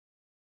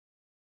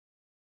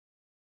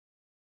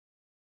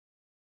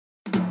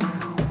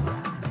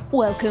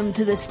Welcome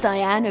to the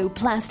Stiano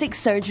Plastic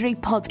Surgery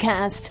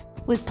Podcast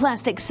with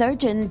plastic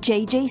surgeon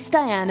JJ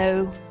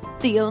Stiano,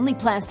 the only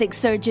plastic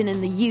surgeon in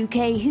the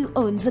UK who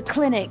owns a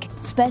clinic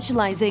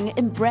specialising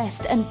in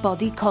breast and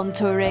body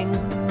contouring.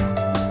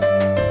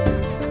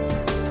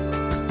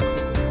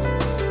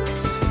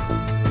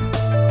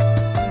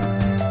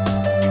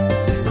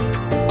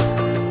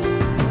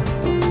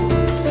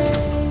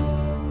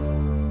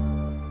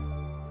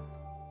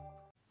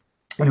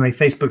 Anyway,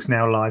 Facebook's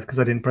now live because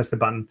I didn't press the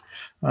button.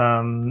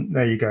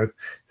 There you go.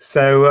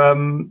 So,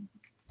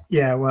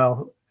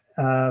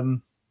 hold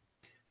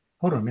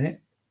on a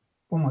minute.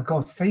 Oh my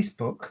God,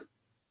 Facebook,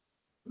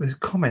 there's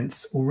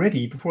comments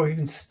already before I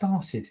even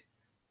started.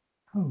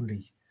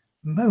 Holy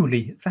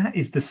moly, that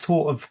is the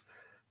sort of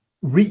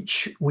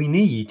reach we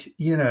need,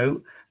 you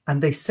know.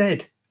 And they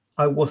said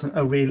I wasn't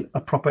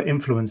a proper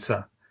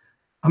influencer.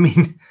 I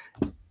mean,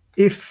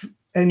 if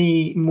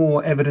any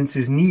more evidence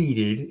is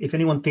needed, if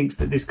anyone thinks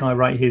that this guy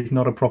right here is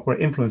not a proper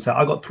influencer,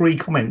 I got 3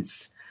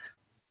 comments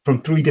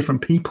from 3 different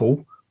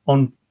people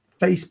on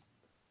Facebook.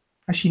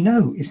 Actually,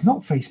 no, it's not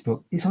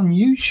Facebook. It's on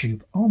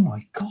YouTube. Oh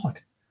my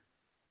God.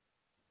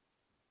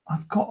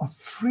 I've got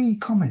 3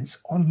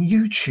 comments on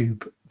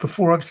YouTube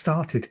before I've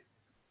started.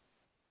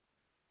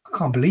 I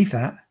can't believe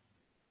that.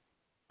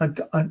 I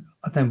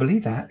don't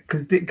believe that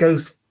because it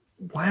goes,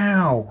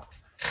 wow.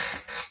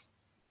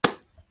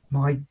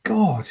 My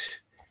God.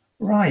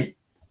 Right,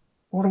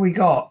 what do we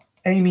got?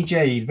 Amy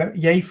Jade.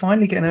 Yay,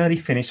 finally get an early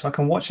finish so I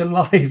can watch a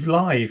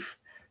live.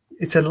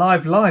 It's a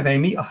live,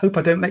 Amy. I hope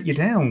I don't let you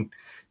down.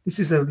 This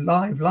is a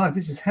live.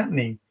 This is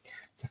happening.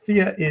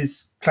 Sophia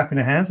is clapping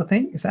her hands, I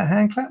think. Is that a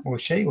hand clap or a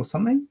shake or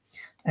something?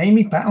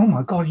 Amy back. Oh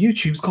my God,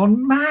 YouTube's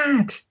gone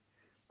mad.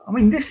 I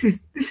mean, this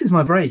is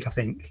my break, I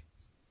think.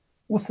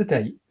 What's the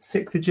date?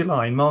 6th of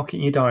July. Mark it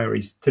in your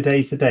diaries.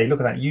 Today's the day. Look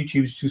at that.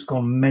 YouTube's just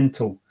gone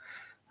mental.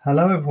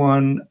 Hello,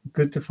 everyone.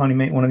 Good to finally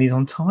make one of these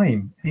on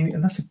time. Amy,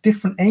 and that's a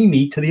different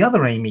Amy to the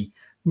other Amy.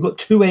 We've got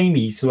 2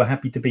 Amys who are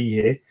happy to be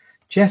here.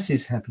 Jess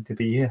is happy to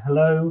be here.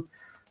 Hello.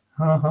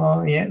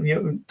 Yeah,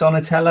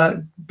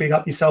 Donatella, big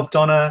up yourself,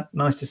 Donna.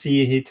 Nice to see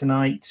you here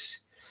tonight.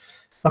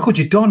 I called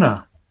you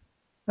Donna.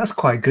 That's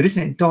quite good,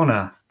 isn't it,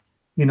 Donna?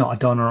 You're not a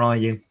Donna, are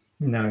you?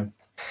 No,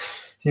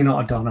 you're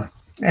not a Donna.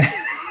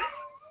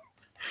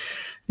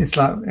 It's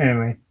like,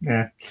 anyway,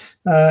 yeah.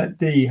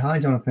 D, hi,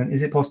 Jonathan.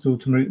 Is it possible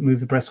to move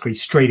the breast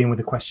crease? Straight in with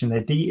a question there.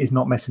 D is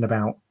not messing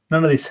about.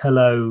 None of this,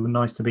 hello,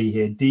 nice to be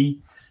here.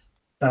 D,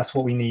 that's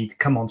what we need.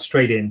 Come on,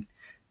 straight in.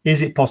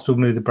 Is it possible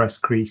to move the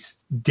breast crease?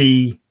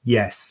 D,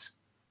 yes.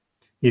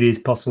 It is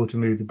possible to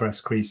move the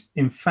breast crease.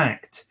 In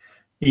fact,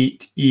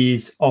 it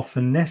is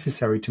often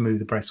necessary to move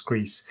the breast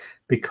crease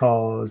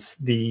because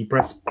the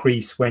breast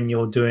crease, when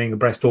you're doing a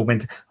breast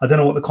augment, I don't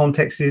know what the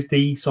context is,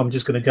 D, so I'm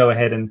just going to go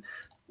ahead and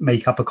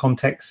make up a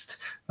context,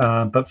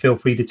 but feel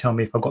free to tell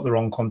me if I've got the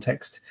wrong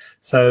context.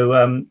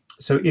 So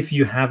if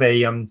you have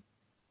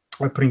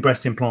putting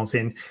breast implants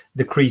in,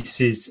 the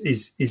crease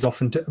is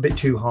often a bit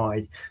too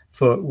high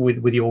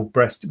with your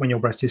breast when your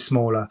breast is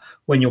smaller.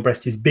 When your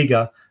breast is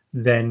bigger,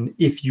 then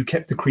if you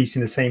kept the crease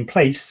in the same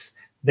place,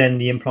 then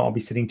the implant will be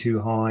sitting too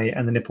high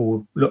and the nipple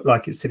will look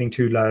like it's sitting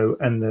too low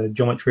and the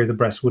geometry of the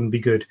breast wouldn't be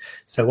good.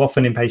 So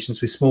often in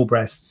patients with small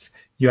breasts,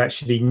 you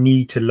actually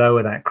need to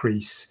lower that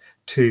crease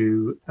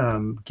to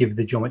give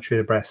the geometry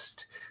of the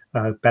breast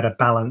better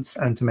balance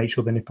and to make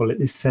sure the nipple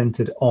is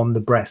centered on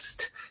the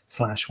breast /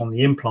 on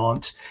the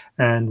implant.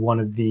 And one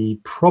of the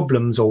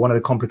problems or one of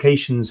the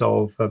complications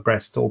of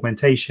breast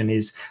augmentation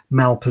is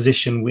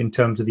malposition in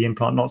terms of the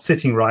implant not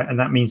sitting right, and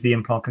that means the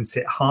implant can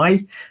sit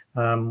high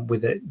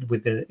with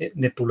the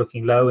nipple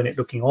looking low and it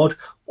looking odd,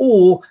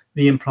 or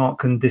the implant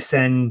can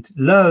descend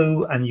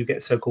low and you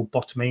get so-called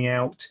bottoming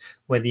out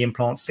where the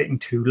implant's sitting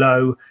too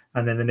low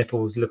and then the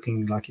nipple is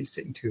looking like it's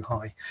sitting too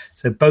high.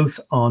 So both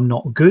are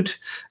not good,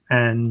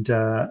 and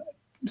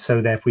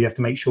so therefore you have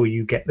to make sure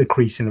you get the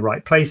crease in the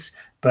right place.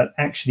 But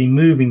actually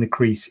moving the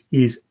crease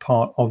is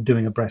part of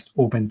doing a breast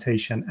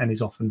augmentation and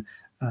is often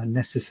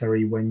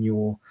necessary when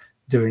you're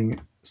doing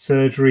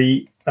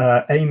surgery.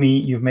 Amy,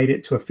 you've made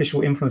it to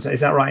official influencer. Is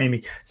that right,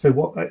 Amy? So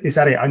what is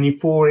that it? I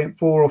need 4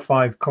 or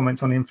 5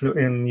 comments on in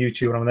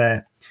YouTube when I'm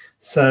there.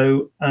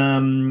 So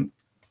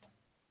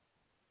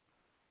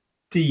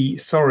D,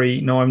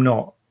 sorry, no, I'm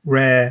not.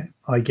 Rare,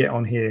 I get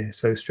on here,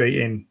 so straight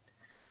in.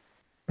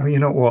 Oh, you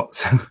know what?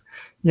 So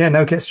yeah,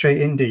 no, get straight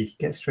in, D.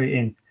 Get straight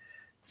in.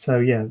 So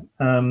yeah,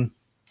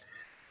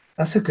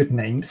 that's a good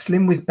name.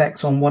 Slim with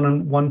Bex on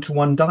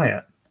 1-to-1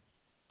 diet.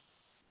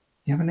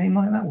 You have a name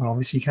like that? Well,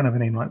 obviously you can have a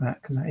name like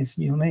that because that is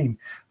your name.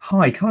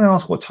 Hi, can I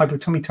ask what type of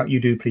tummy tuck you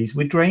do, please?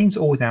 With drains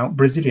or without?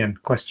 Brazilian? ?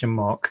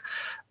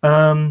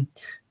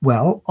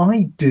 Well,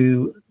 I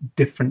do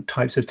different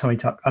types of tummy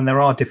tuck, and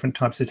there are different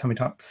types of tummy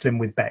tuck slim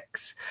with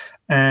Bex.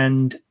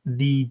 And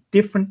the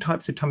different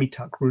types of tummy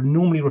tuck will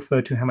normally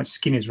refer to how much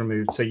skin is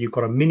removed. So you've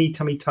got a mini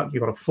tummy tuck,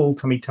 you've got a full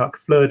tummy tuck,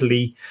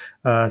 fleur-de-lis,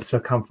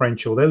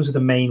 circumferential. Those are the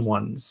main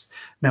ones.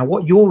 Now,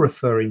 what you're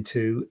referring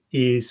to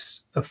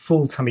is a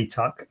full tummy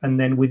tuck. And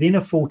then within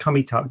a full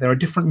tummy tuck, there are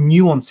different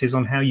nuances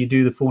on how you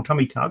do the full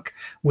tummy tuck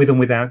with and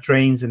without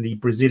drains and the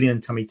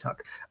Brazilian tummy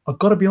tuck. I've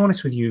got to be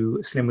honest with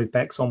you, Slim with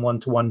Bex on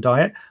one-to-one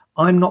diet.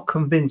 I'm not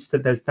convinced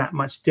that there's that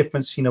much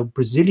difference,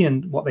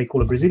 Brazilian, what they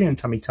call a Brazilian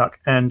tummy tuck,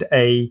 and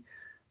I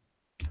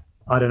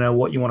don't know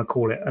what you want to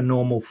call it, a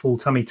normal full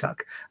tummy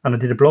tuck. And I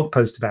did a blog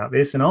post about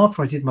this. And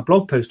after I did my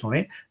blog post on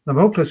it, the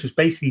blog post was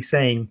basically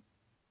saying,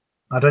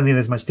 I don't think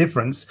there's much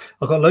difference.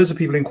 I've got loads of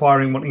people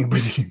inquiring wanting a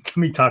Brazilian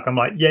tummy tuck. I'm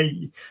like, yeah,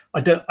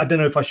 I don't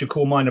know if I should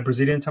call mine a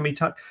Brazilian tummy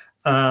tuck.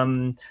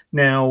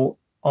 Now,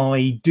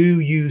 I do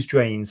use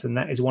drains, and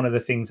that is one of the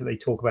things that they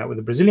talk about with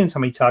the Brazilian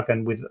tummy tuck,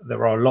 and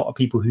there are a lot of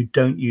people who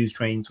don't use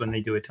drains when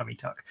they do a tummy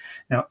tuck.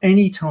 Now,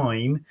 any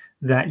time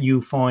that you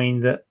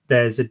find that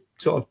there's a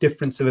sort of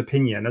difference of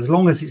opinion, as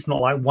long as it's not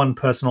like one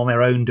person on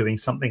their own doing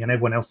something and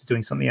everyone else is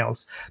doing something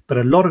else, but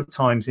a lot of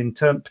times,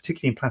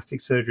 particularly in plastic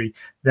surgery,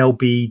 there'll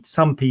be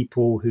some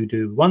people who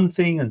do one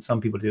thing and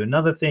some people do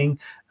another thing,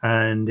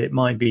 and it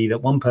might be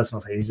that one person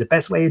will say, this is the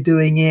best way of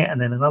doing it,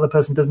 and then another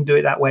person doesn't do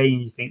it that way,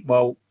 and you think,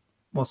 well,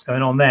 what's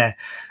going on there?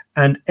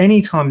 And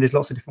anytime there's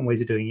lots of different ways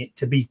of doing it,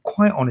 to be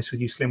quite honest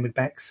with you, Slim with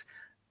Bex,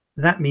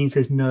 that means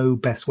there's no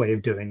best way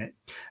of doing it.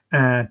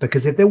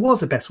 Because if there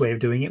was a best way of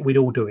doing it, we'd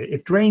all do it.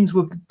 If drains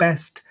were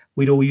best,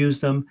 we'd all use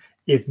them.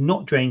 If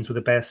not drains were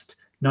the best,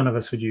 none of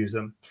us would use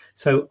them.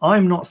 So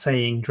I'm not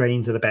saying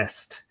drains are the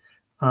best.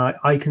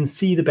 I can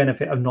see the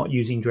benefit of not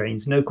using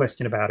drains, no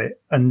question about it.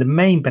 And the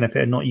main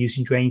benefit of not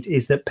using drains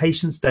is that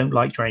patients don't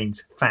like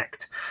drains,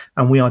 fact.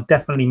 And we are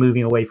definitely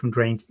moving away from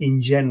drains in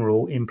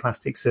general in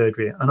plastic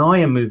surgery. And I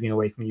am moving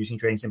away from using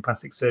drains in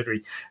plastic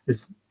surgery.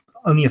 There's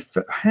only a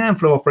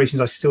handful of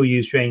operations I still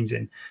use drains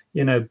in.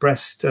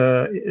 Breast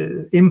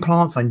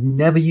implants, I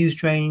never use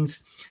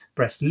drains.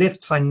 Breast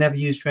lifts, I never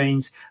use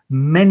drains.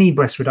 Many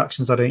breast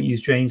reductions, I don't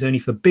use drains, only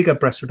for bigger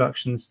breast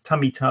reductions,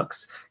 tummy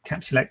tucks,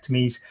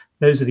 capsulectomies.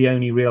 Those are the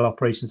only real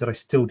operations that I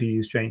still do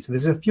use drains. So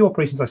there's a few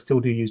operations I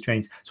still do use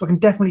drains. So I can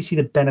definitely see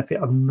the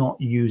benefit of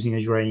not using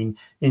a drain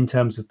in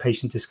terms of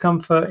patient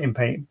discomfort,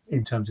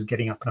 in terms of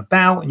getting up and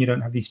about, and you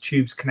don't have these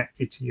tubes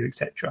connected to you,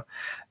 etc.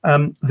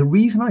 The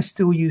reason I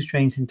still use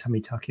drains in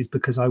tummy tuck is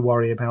because I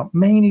worry about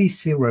mainly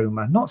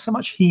seroma, not so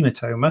much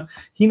hematoma.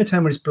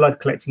 Hematoma is blood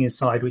collecting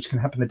inside, which can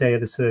happen the day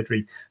of the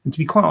surgery. And to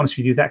be quite honest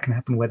with you, that can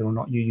happen whether or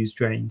not you use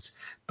drains.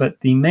 But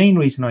the main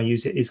reason I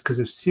use it is because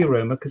of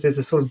seroma, because there's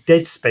a sort of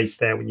dead space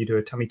there when you do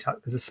a tummy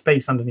tuck. There's a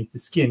space underneath the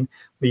skin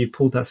where you've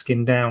pulled that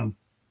skin down.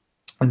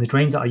 And the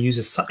drains that I use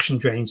are suction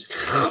drains.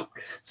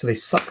 So they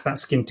suck that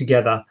skin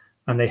together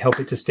and they help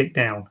it to stick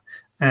down.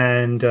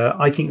 And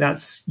I think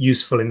that's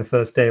useful in the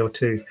first day or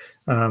two.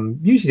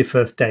 Usually the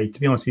first day, to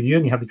be honest with you, you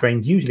only have the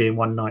drains usually in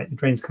one night. The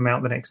drains come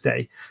out the next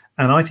day.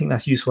 And I think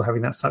that's useful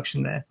having that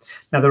suction there.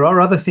 Now, there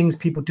are other things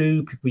people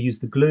do. People use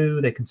the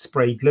glue. They can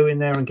spray glue in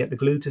there and get the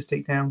glue to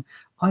stick down.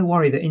 I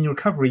worry that in your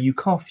recovery, you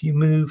cough, you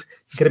move,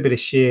 you get a bit of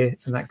shear,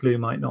 and that glue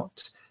might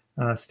not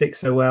stick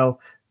so well.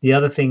 The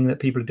other thing that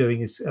people are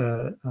doing is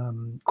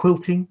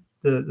quilting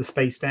the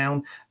space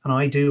down, and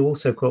I do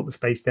also quilt the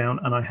space down,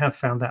 and I have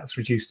found that's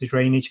reduced the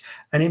drainage.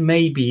 And it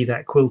may be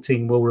that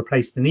quilting will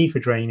replace the need for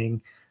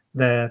draining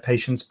their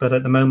patients, but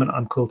at the moment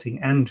I'm quilting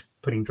and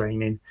putting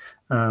drain in.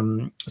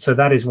 So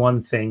that is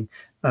one thing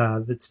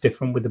that's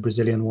different with the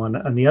Brazilian one.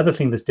 And the other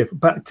thing that's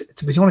different, but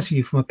to be honest with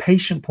you, from a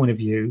patient point of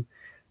view,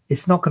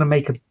 it's not going to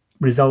make a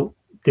result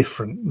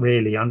different,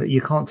 really. And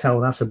you can't tell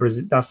that's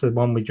the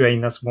one with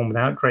drain, that's the one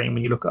without drain.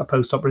 When you look at a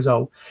post-op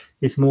result,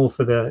 it's more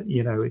for the,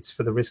 it's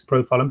for the risk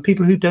profile. And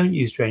people who don't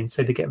use drains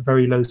say they get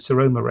very low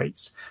seroma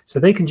rates, so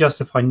they can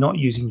justify not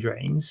using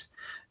drains.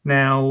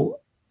 Now,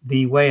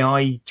 the way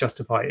I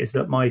justify it is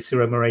that my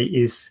seroma rate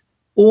is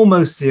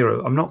almost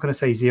zero. I'm not going to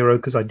say zero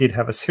because I did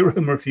have a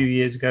seroma a few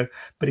years ago,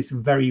 but it's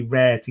very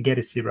rare to get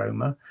a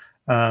seroma.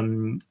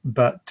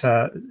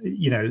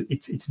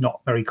 It's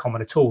not very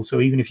common at all.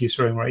 So even if your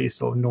seroma rate is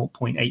sort of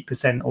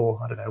 0.8%, or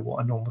I don't know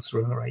what a normal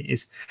seroma rate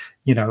is,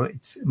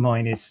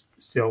 mine is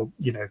still,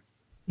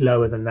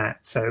 lower than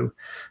that. So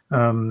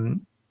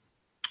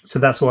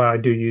that's why I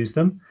do use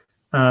them.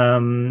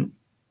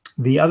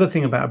 The other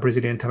thing about a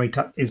Brazilian tummy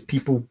tuck is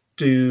people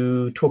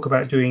do talk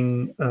about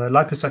doing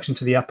liposuction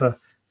to the upper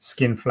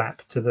skin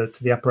flap, to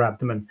the upper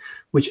abdomen,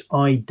 which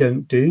I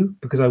don't do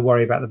because I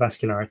worry about the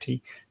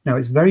vascularity. Now,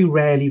 it's very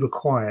rarely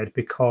required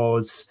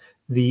because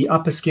the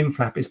upper skin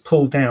flap is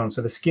pulled down.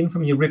 So the skin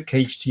from your rib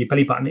cage to your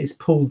belly button is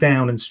pulled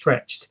down and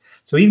stretched.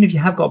 So even if you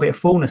have got a bit of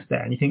fullness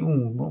there and you think, oh,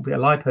 a little bit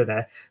of lipo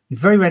there, you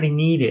very rarely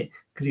need it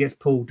because it gets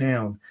pulled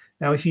down.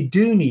 Now, if you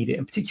do need it,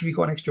 and particularly if you've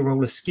got an extra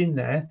roll of skin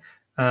there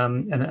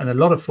and a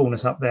lot of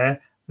fullness up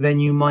there, then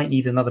you might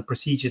need another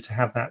procedure to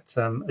have that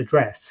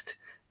addressed.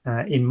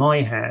 in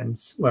my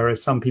hands,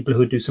 whereas some people who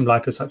would do some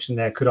liposuction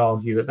there could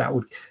argue that that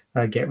would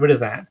get rid of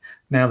that.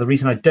 Now, the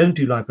reason I don't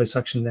do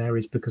liposuction there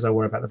is because I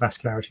worry about the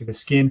vascularity of the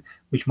skin,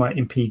 which might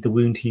impede the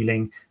wound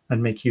healing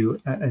and make you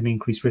an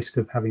increased risk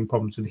of having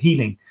problems with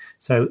healing.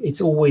 So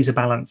it's always a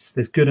balance.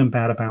 There's good and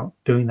bad about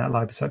doing that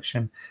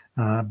liposuction.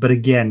 But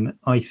again,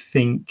 I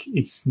think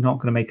it's not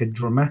going to make a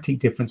dramatic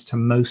difference to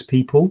most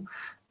people.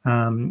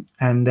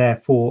 And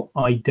therefore,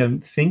 I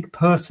don't think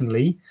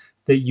personally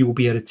that you will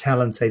be able to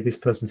tell and say this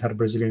person's had a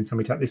Brazilian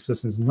tummy tuck, this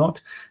person's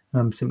not,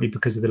 simply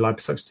because of the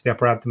liposuction to the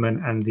upper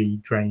abdomen and the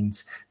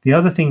drains. The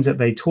other things that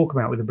they talk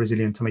about with the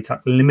Brazilian tummy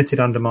tuck, limited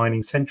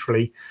undermining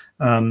centrally,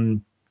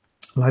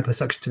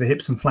 liposuction to the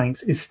hips and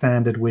flanks is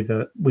standard with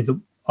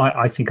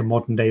I think a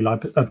modern day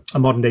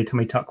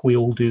tummy tuck. We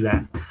all do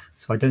that,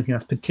 so I don't think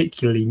that's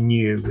particularly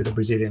new with a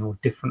Brazilian or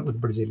different with a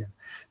Brazilian.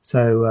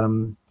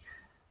 So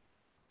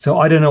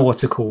I don't know what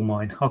to call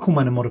mine. I'll call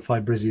mine a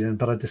modified Brazilian,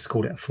 but I just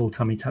called it a full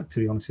tummy tuck, to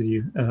be honest with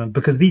you,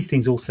 because these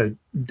things also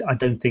I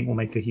don't think will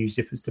make a huge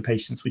difference to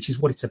patients, which is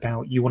what it's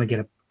about. You want to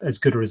get as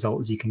good a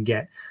result as you can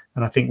get,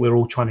 and I think we're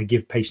all trying to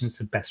give patients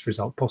the best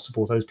result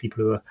possible. Those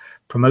people who are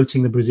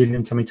promoting the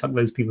Brazilian tummy tuck,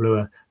 those people who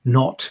are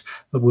not,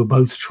 but we're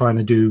both trying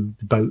to do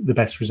the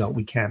best result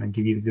we can and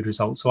give you the good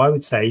result. So I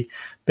would say, a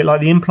bit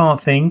like the implant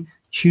thing,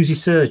 choose your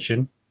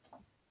surgeon.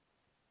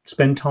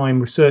 Spend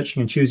time researching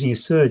and choosing your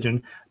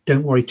surgeon.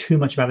 Don't worry too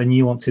much about the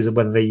nuances of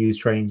whether they use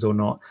drains or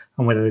not,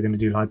 and whether they're going to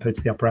do lipo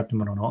to the upper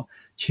abdomen or not.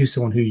 Choose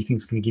someone who you think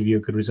is going to give you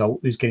a good result,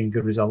 who's getting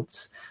good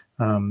results,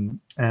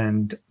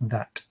 and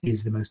that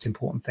is the most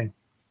important thing.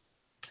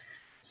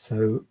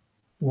 So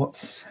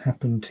what's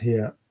happened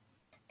here?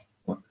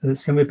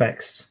 Slim with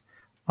Bex.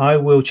 I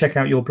will check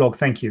out your blog.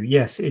 Thank you.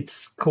 Yes,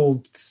 it's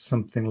called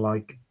something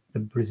like the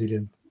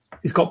Brazilian.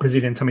 It's got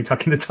Brazilian tummy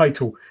tuck in the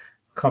title.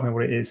 I can't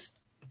remember what it is.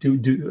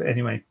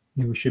 Anyway,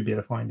 we should be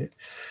able to find it.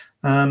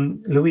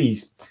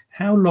 Louise,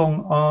 how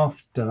long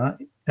after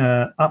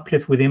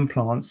uplift with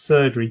implants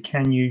surgery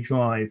can you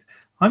drive?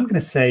 I'm going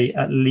to say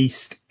at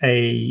least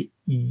a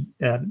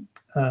year.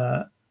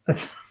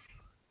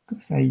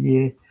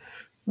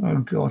 Oh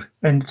God,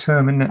 end of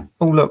term, isn't it?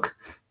 Oh look,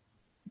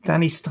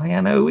 Danny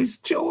Stiano is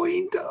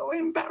joined. Oh,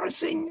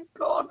 embarrassing.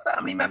 God,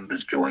 family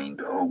members joined.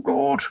 Oh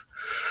God.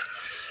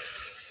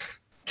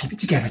 Keep it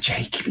together,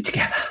 Jay. Keep it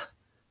together.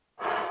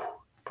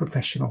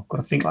 Professional. Got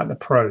to think like the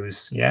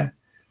pros, yeah?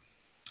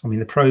 I mean,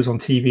 the pros on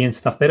TV and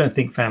stuff, they don't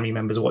think family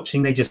members are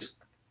watching. They just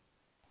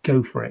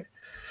go for it.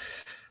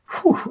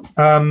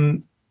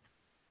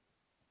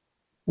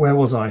 Where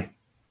was I?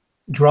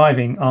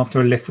 Driving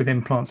after a lift with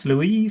implants.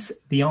 Louise,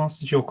 the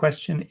answer to your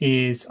question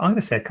is, I'm going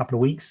to say a couple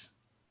of weeks.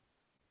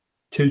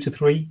 2 to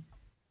 3,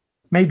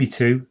 maybe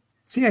 2.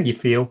 See how you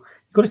feel.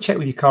 You've got to check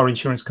with your car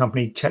insurance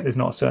company, check there's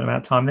not a certain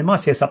amount of time. They might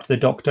say it's up to the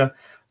doctor,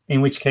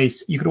 in which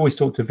case you could always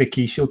talk to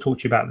Vicky. She'll talk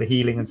to you about the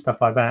healing and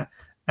stuff like that.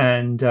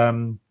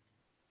 And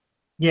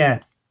yeah,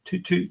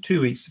 2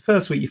 weeks. The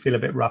first week you feel a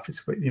bit rough.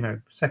 It's,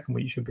 second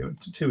week you should be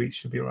 2 weeks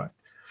should be all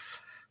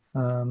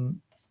right.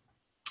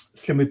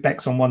 Slim with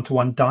Bex on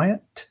one-to-one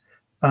diet.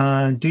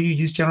 Do you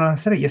use general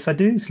anesthetic? Yes, I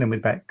do. Slim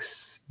with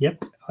Bex.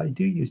 Yep, I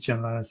do use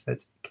general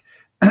anesthetic.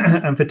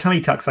 And for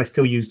tummy tucks, I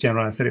still use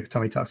general anesthetic for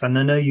tummy tucks. And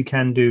I know you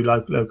can do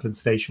local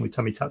sedation with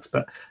tummy tucks,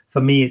 but for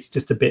me, it's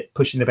just a bit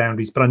pushing the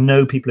boundaries. But I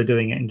know people are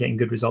doing it and getting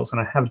good results, and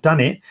I have done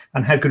it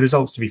and had good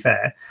results. To be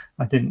fair,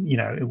 I didn't,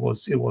 it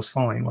was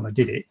fine when I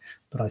did it,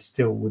 but I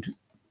still would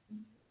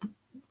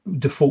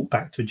default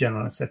back to a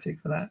general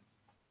anesthetic for that.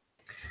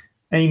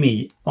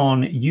 Amy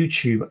on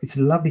YouTube, it's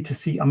lovely to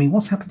see. I mean,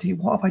 what's happened to you?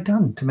 What have I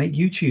done to make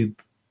YouTube?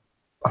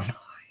 I'm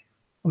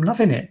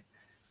loving it.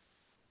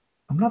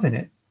 I'm loving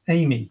it,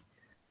 Amy.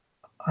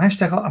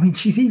 Hashtag, I mean,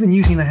 she's even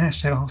using the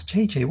hashtag Ask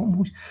JJ. What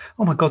more?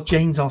 Oh my God,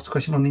 Jane's asked a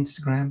question on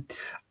Instagram.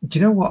 Do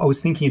you know what I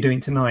was thinking of doing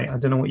tonight? I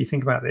don't know what you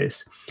think about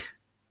this.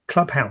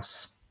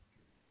 Clubhouse.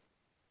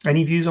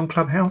 Any views on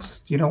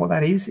Clubhouse? Do you know what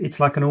that is? It's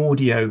like an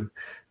audio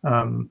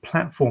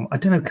platform. I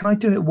don't know. Can I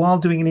do it while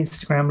doing an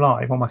Instagram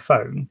live on my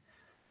phone?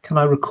 Can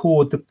I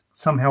record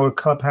somehow a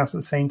Clubhouse at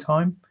the same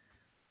time?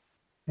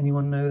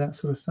 Anyone know that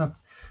sort of stuff?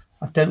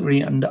 I don't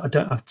really. A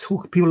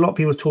lot of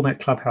people talk about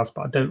Clubhouse,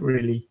 but I don't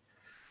really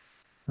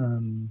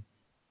know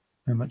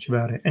much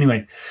about it.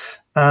 Anyway,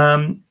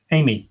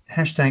 Amy,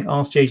 hashtag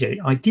Ask JJ.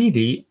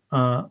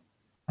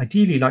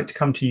 Ideally like to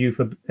come to you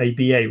for a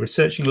BA,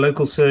 researching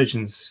local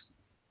surgeons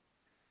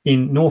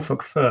in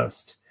Norfolk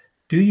first.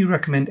 Do you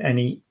recommend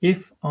any?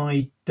 If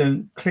I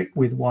don't click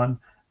with one,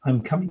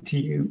 I'm coming to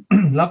you.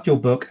 Loved your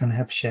book and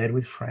have shared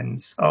with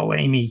friends. Oh,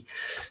 Amy,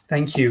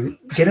 thank you.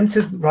 Get them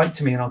to write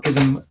to me and I'll give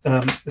them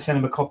send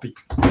them a copy.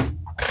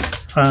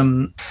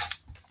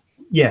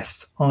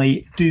 Yes,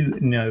 I do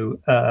know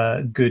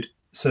good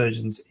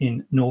surgeons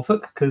in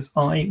Norfolk because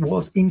I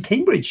was in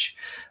Cambridge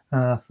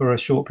for a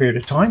short period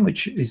of time,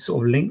 which is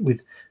sort of linked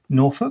with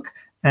Norfolk.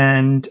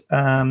 And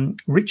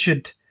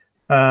Richard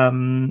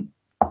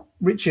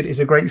is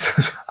a great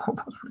surgeon.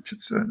 What was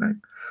Richard's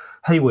surname?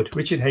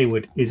 Richard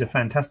Hayward is a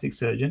fantastic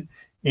surgeon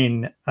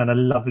and a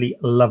lovely,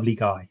 lovely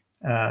guy,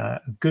 a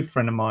good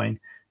friend of mine.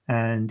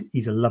 and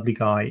he's a lovely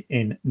guy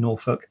in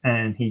Norfolk,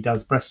 and he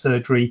does breast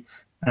surgery,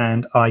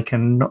 and I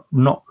can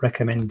not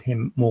recommend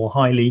him more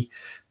highly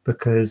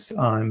because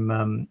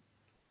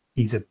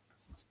he's a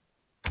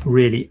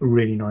really,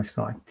 really nice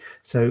guy.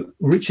 So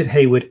Richard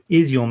Hayward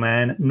is your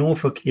man.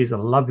 Norfolk is a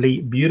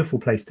lovely, beautiful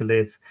place to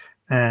live,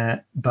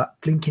 but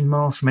blinking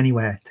miles from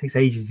anywhere. It takes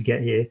ages to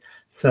get here.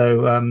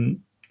 So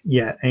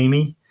yeah,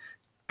 Amy,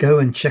 go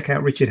and check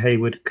out Richard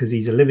Hayward because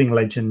he's a living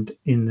legend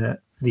in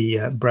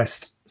the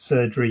breast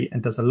surgery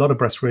and does a lot of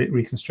breast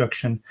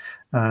reconstruction.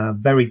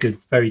 Very good,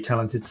 very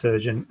talented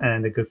surgeon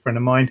and a good friend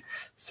of mine.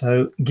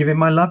 So give him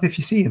my love if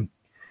you see him.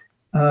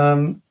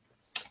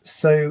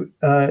 So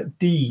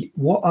D,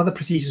 what other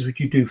procedures would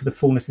you do for the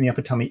fullness in the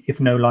upper tummy if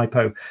no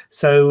lipo?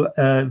 So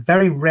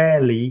very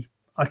rarely,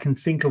 I can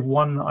think of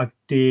one that I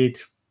did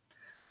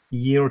a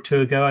year or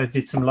two ago. I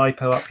did some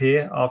lipo up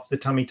here after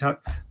the tummy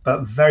tuck,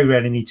 but very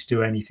rarely need to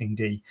do anything,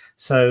 D.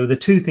 So the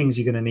two things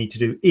you're going to need to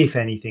do, if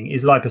anything,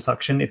 is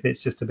liposuction if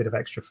it's just a bit of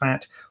extra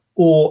fat,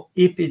 or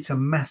if it's a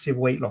massive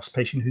weight loss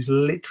patient who's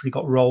literally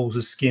got rolls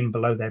of skin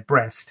below their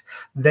breast,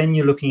 then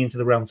you're looking into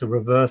the realms of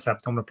reverse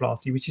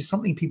abdominoplasty, which is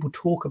something people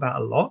talk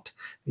about a lot.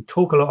 They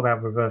talk a lot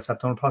about reverse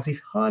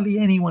abdominoplasties. Hardly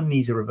anyone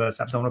needs a reverse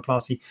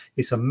abdominoplasty.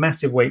 It's a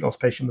massive weight loss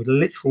patient with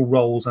literal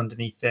rolls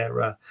underneath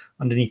their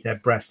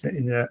breast,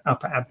 in the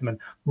upper abdomen,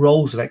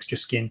 rolls of extra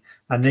skin,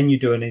 and then you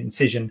do an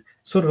incision,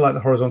 sort of like the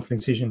horizontal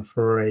incision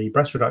for a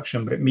breast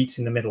reduction, but it meets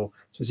in the middle.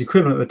 So it's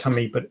equivalent of the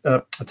tummy, but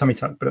a tummy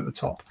tuck, but at the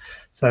top.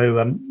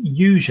 So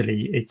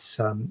usually it's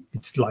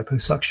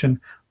liposuction,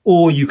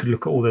 or you could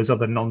look at all those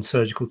other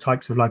non-surgical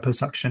types of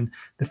liposuction,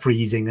 the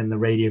freezing and the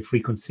radio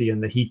frequency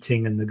and the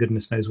heating and the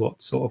goodness knows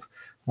what sort of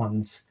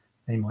ones.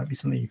 They might be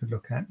something you could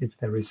look at if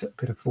there is a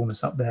bit of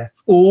fullness up there,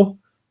 or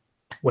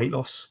weight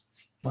loss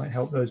might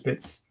help those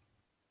bits.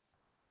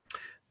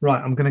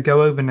 Right, I'm going to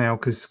go over now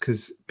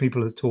because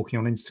people are talking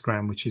on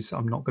Instagram, which is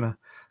I'm not going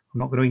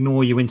to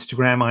ignore you,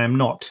 Instagram. I am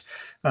not.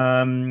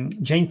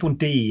 Jane Thorne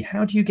D,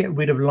 how do you get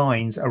rid of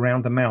lines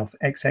around the mouth?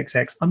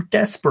 XXX. I'm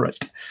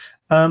desperate.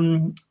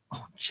 Oh,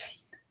 Jane,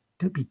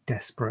 don't be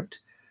desperate.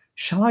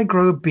 Shall I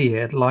grow a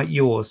beard like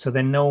yours so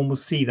then no one will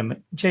see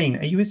them? Jane,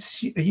 are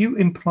you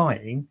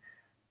implying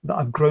that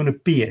I've grown a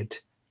beard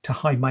to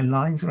hide my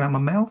lines around my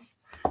mouth?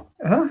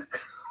 Huh?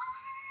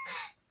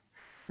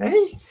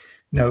 Hey?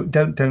 No,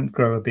 don't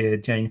grow a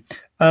beard, Jane.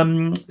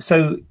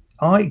 So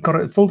I got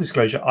a full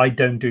disclosure. I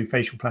don't do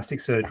facial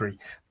plastic surgery,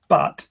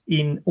 but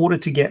in order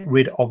to get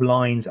rid of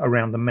lines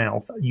around the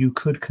mouth, you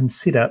could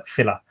consider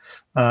filler.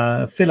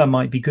 Filler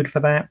might be good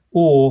for that,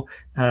 or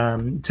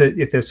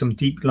if there's some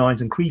deep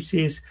lines and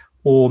creases,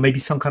 or maybe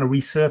some kind of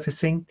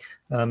resurfacing.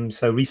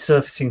 So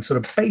resurfacing sort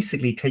of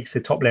basically takes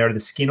the top layer of the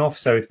skin off.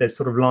 So if there's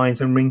sort of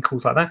lines and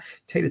wrinkles like that,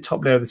 take the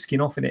top layer of the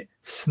skin off and it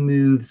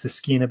smooths the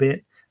skin a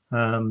bit.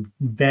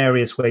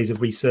 Various ways of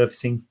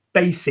resurfacing,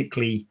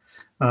 basically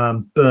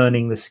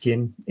burning the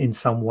skin in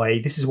some way.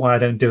 This is why I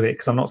don't do it,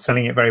 because I'm not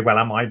selling it very well,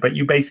 am I? But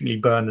you basically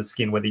burn the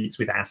skin, whether it's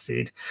with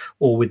acid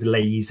or with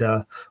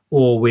laser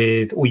or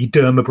you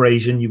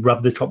dermabrasion. You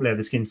rub the top layer of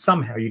the skin.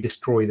 Somehow you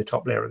destroy the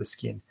top layer of the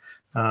skin.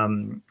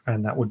 And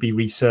that would be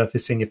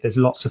resurfacing. If there's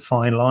lots of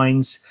fine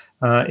lines,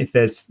 if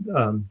there's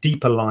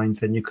deeper lines,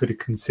 then you could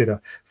consider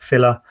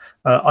filler.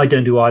 I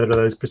don't do either of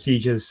those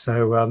procedures,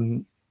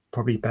 so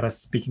probably better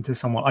speaking to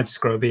someone. I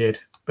just grow a beard,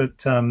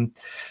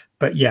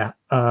 but yeah,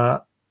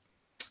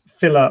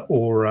 filler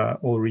or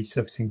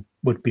resurfacing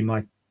would be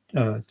my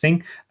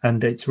thing,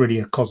 and it's really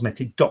a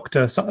cosmetic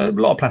doctor. So a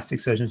lot of plastic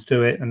surgeons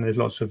do it, and there's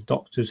lots of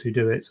doctors who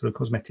do it, sort of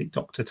cosmetic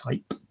doctor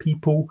type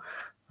people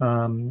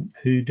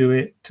who do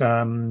it.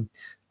 I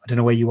don't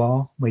know where you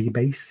are, where you're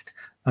based.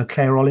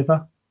 Claire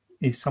Oliver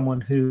is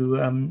someone who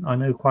I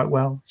know quite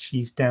well.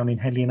 She's down in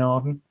Headley and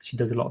Arden. She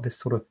does a lot of this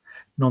sort of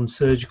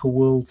non-surgical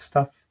world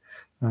stuff.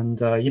 And,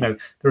 there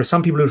are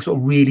some people who sort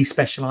of really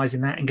specialize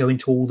in that and go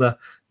into all the,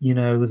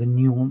 the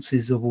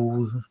nuances of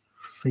all the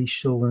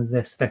facial and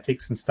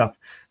aesthetics and stuff.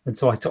 And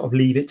so I sort of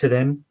leave it to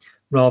them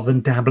rather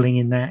than dabbling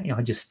in that.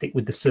 I just stick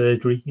with the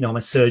surgery. I'm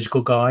a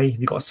surgical guy. If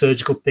you've got a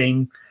surgical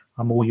thing,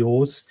 I'm all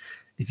yours.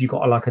 If you've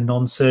got like a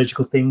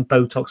non-surgical thing,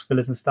 Botox,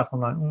 fillers and stuff,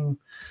 I'm like, I'm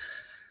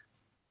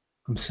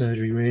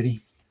surgery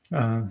really.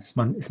 It's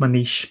my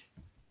niche.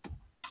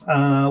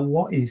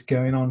 What is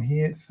going on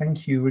here?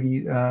 Thank you.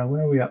 Really,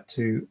 where are we up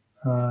to?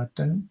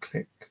 Don't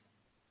click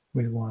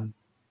with one.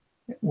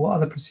 What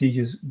other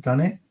procedures? Done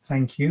it.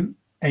 Thank you.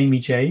 Amy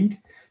Jade.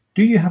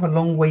 Do you have a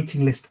long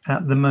waiting list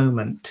at the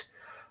moment?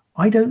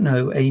 I don't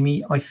know,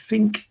 Amy. I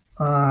think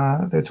they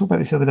were talking about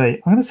this the other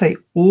day. I'm going to say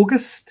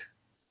August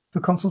for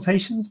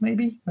consultations,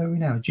 maybe. Where are we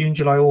now? June,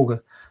 July,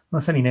 August. Well,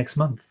 that's only next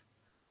month.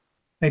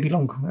 Maybe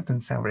longer. That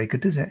doesn't sound very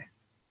good, does it?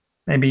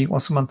 Maybe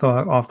what's a month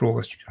after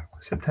August?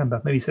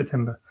 September. Maybe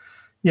September.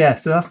 Yeah,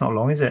 so that's not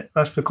long, is it?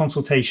 That's for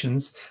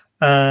consultations.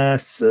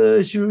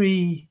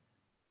 Surgery.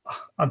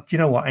 You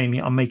know what,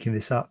 Amy? I'm making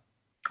this up.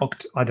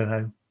 I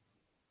don't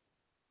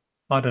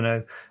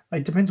know.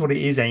 It depends what it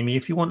is, Amy.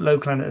 If you want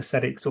local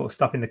anesthetic sort of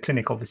stuff in the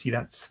clinic, obviously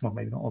that's, well,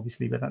 maybe not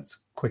obviously, but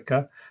that's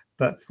quicker.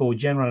 But for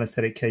general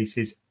anesthetic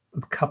cases,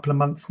 a couple of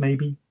months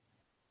maybe.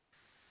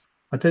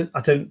 I don't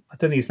think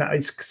it's that.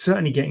 It's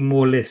certainly getting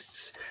more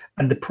lists.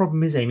 And the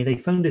problem is, Amy, they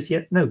phoned us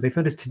they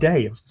phoned us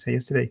today. I was going to say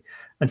yesterday,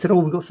 and said, "Oh,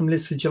 we've got some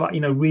lists for July."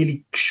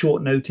 Really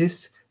short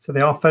notice. So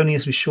they are phoning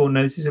us with short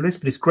notice lists,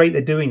 but it's great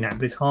they're doing that.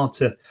 But it's hard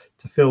to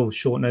fill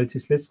short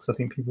notice lists because I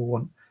think people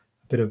want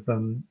a bit of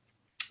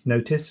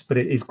notice. But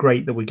it is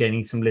great that we're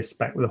gaining some lists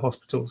back with the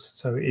hospitals.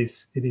 So it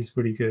is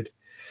really good.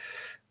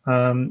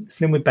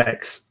 Slim with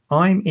Bex.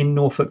 I'm in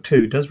Norfolk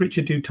too. Does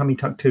Richard do tummy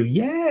tuck too?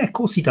 Yeah, of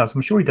course he does.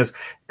 I'm sure he does,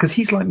 because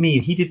he's like me.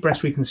 He did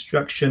breast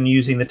reconstruction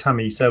using the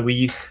tummy. So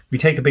we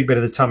take a big bit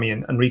of the tummy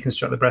and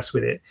reconstruct the breast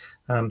with it.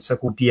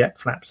 So-called Dieppe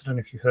flaps. I don't know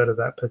if you've heard of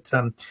that,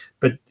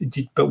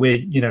 but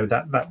we're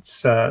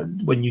that's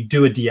when you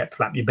do a Dieppe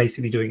flap, you're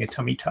basically doing a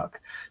tummy tuck.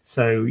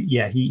 So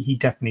yeah, he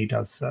definitely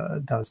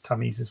does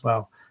tummies as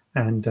well.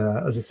 And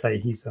as I say,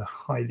 he's a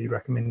highly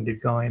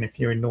recommended guy. And if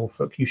you're in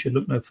Norfolk, you should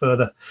look no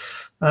further.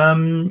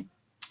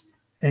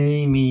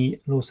 Amy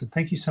Lawson,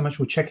 thank you so much.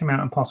 We'll check him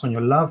out and pass on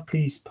your love.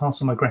 Please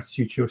pass on my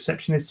gratitude to your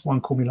receptionist. One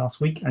called me last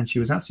week, and she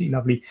was absolutely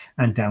lovely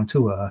and down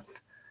to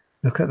earth.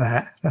 Look at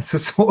that. That's a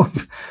sort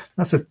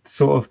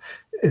of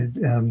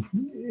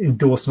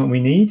endorsement we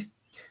need.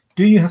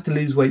 Do you have to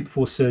lose weight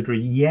before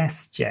surgery?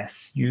 Yes,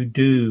 Jess, you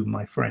do,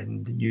 my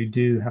friend. You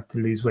do have to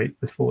lose weight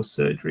before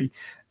surgery.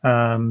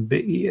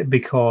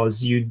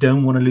 Because you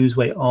don't want to lose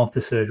weight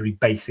after surgery,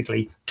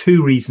 basically.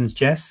 2 reasons,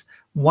 Jess.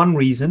 One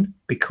reason,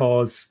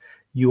 because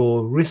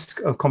your risk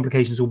of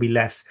complications will be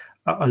less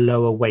at a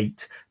lower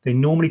weight. They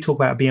normally talk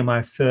about a BMI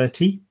of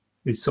 30.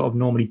 It's sort of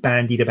normally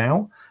bandied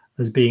about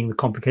as being the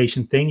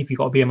complication thing. If you've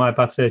got a BMI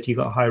above 30, you've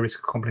got a higher risk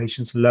of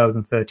complications. Lower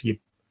than 30,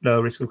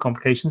 lower risk of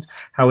complications.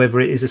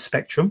 However, it is a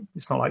spectrum.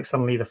 It's not like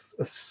suddenly the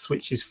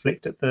switch is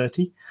flicked at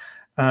 30.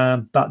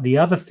 But the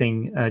other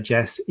thing,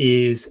 Jess,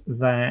 is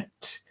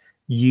that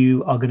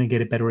you are going to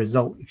get a better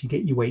result if you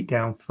get your weight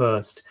down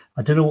first.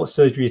 I don't know what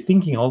surgery you're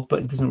thinking of, but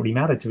it doesn't really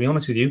matter, to be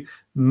honest with you.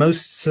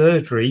 Most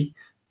surgery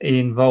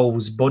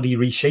involves body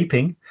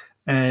reshaping.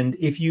 And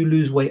if you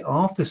lose weight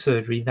after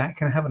surgery, that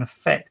can have an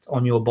effect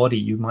on your body.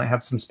 You might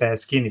have some spare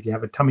skin if you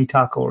have a tummy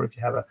tuck, or if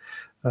you have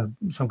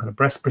some kind of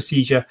breast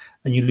procedure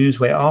and you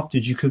lose weight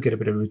afterwards, you could get a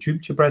bit of a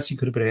droop to your breast, you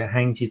could have a bit of a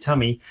hang to your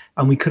tummy,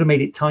 and we could have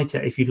made it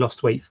tighter if you'd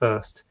lost weight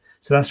first.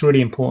 So that's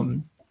really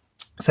important.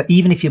 So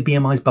even if your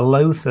BMI is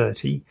below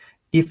 30,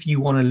 if you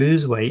want to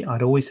lose weight,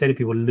 I'd always say to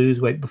people,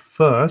 lose weight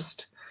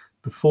first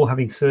before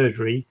having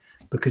surgery,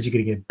 because you're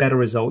going to get a better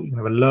result. You're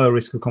going to have a lower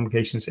risk of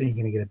complications, and you're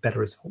going to get a better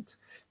result.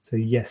 So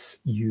yes,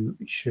 you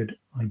should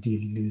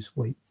ideally lose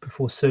weight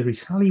before surgery.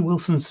 Sally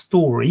Wilson's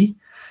story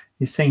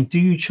is saying, do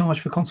you charge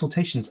for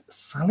consultations?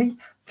 Sally,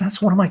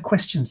 that's one of my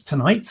questions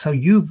tonight. So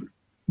you've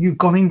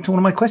gone into one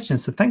of my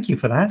questions. So thank you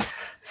for that.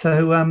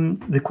 So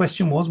the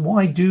question was,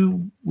 why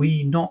do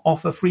we not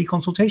offer free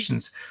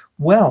consultations?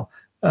 Well,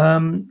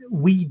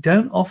 we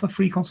don't offer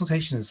free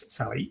consultations,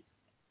 Sally,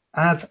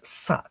 as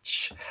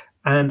such.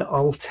 And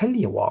I'll tell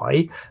you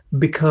why,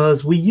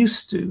 because we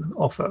used to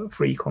offer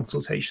free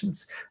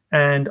consultations.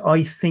 And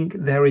I think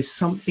there is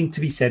something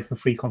to be said for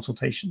free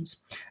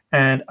consultations.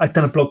 And I've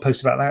done a blog post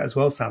about that as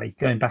well, Sally,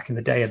 going back in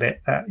the day a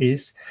bit, that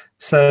is.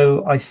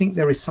 So I think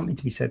there is something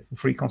to be said for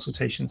free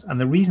consultations. And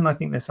the reason I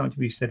think there's something to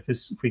be said for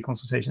free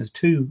consultations,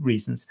 2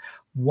 reasons.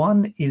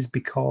 One is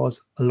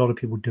because a lot of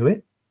people do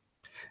it.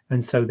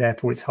 And so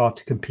therefore it's hard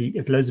to compete.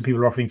 If loads of people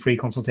are offering free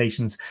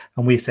consultations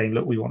and we're saying,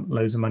 look, we want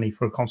loads of money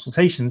for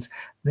consultations,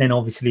 then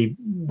obviously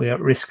we're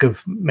at risk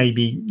of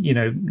maybe,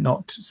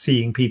 not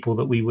seeing people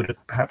that we would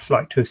have perhaps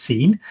liked to have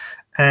seen.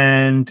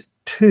 And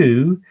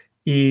 2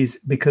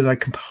 is because I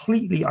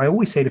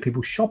always say to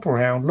people, shop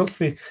around, look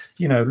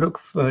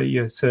for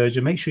your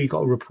surgeon, make sure you've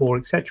got a rapport,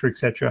 etc.,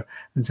 etc.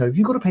 And so if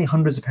you've got to pay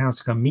hundreds of pounds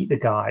to go and meet the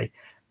guy,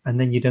 and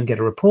then you don't get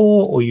a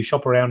rapport, or you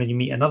shop around and you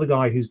meet another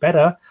guy who's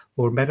better,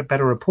 or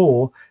better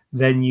rapport,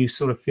 then you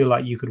sort of feel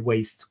like you could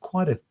waste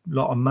quite a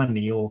lot of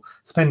money, or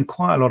spend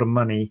quite a lot of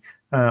money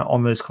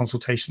on those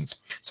consultations.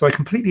 So I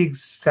completely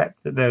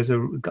accept that there's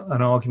an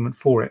argument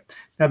for it.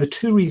 Now, the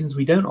 2 reasons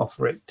we don't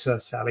offer it,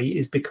 Sally,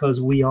 is because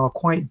we are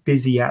quite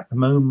busy at the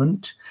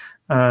moment,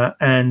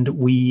 and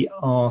we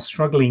are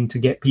struggling to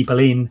get people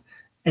in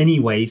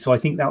anyway. So I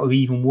think that would be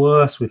even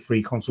worse with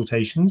free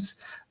consultations.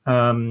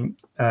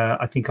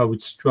 I think I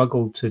would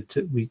struggle to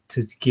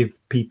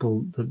give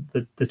people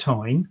the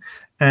time.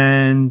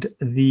 And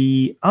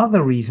the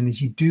other reason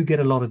is you do get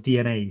a lot of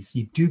DNAs.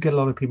 You do get a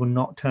lot of people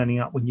not turning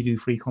up when you do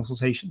free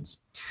consultations.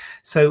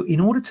 So in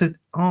order to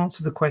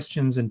answer the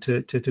questions and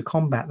to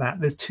combat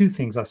that, there's 2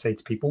 things I say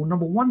to people.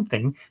 Number 1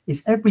 thing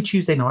is every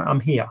Tuesday night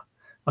I'm here.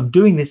 I'm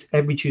doing this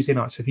every Tuesday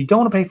night. So if you don't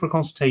want to pay for a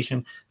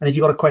consultation, and if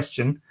you've got a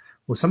question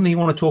or something you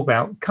want to talk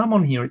about, come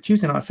on here at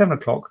Tuesday night at 7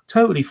 o'clock,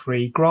 totally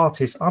free,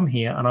 gratis. I'm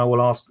here and I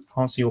will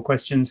answer your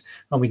questions,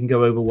 and we can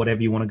go over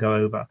whatever you want to go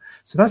over.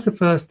 So that's the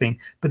first thing.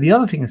 But the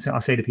other thing I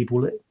say to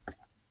people,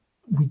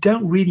 we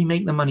don't really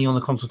make the money on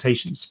the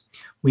consultations.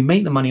 We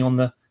make the money on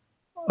the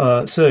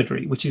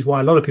surgery, which is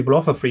why a lot of people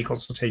offer free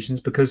consultations,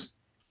 because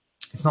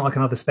It's not like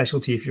another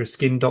specialty. If you're a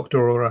skin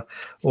doctor or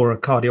a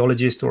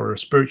cardiologist or a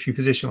respiratory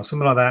physician or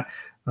something like that,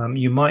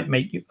 you might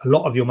make a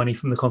lot of your money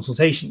from the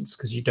consultations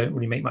because you don't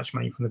really make much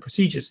money from the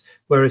procedures,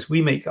 whereas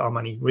we make our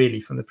money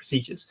really from the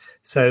procedures.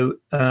 So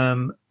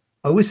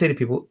I always say to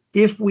people,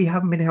 if we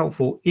haven't been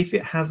helpful, if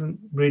it hasn't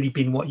really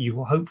been what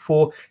you hoped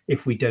for,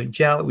 if we don't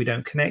gel, we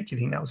don't connect, you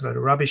think that was a load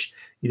of rubbish,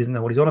 he doesn't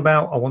know what he's on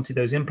about, I wanted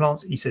those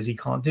implants, he says he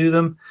can't do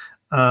them,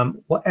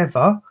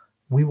 whatever,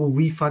 we will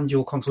refund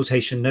your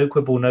consultation. No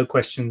quibble, no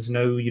questions,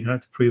 no, you don't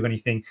have to prove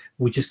anything.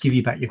 We'll just give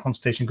you back your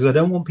consultation because I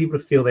don't want people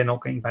to feel they're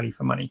not getting value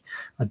for money.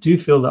 I do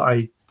feel that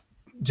I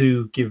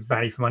do give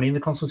value for money in the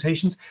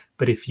consultations,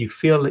 but if you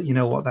feel that, you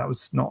know what, that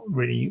was not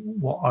really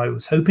what I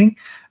was hoping,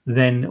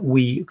 then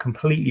we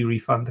completely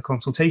refund the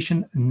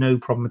consultation, no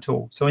problem at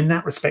all. So in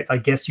that respect, I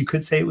guess you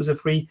could say it was a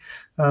free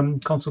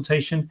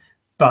consultation,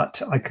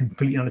 but I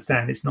completely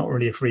understand it's not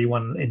really a free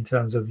one in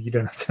terms of you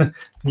don't have to,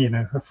 you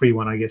know, a free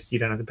one, I guess you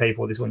don't have to pay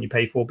for. This one you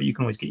pay for, but you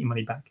can always get your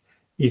money back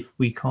if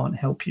we can't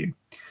help you.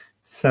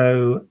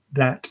 So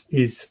that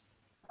is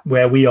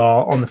where we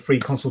are on the free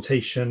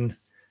consultation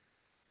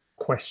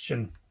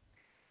question,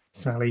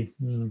 Sally.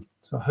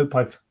 So I hope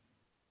I've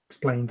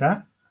explained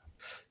that,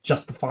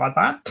 justified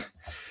that.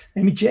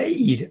 Amy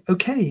Jade,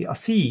 okay, I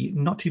see,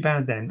 not too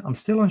bad then. I'm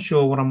still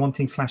unsure what I'm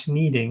wanting /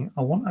 needing.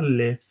 I want a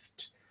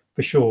lift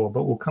for sure,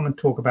 but we'll come and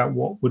talk about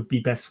what would be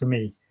best for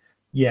me.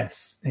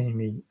 Yes,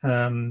 Amy.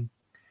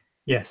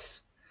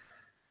 Yes.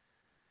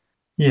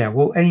 Yeah,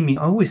 well, Amy,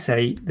 I always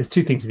say there's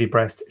two things with your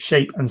breast,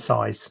 shape and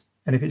size.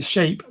 And if it's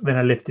shape, then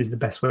a lift is the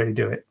best way to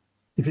do it.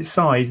 If it's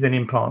size, then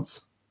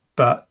implants.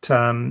 But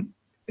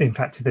in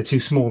fact, if they're too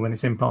small, then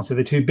it's implants. If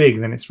they're too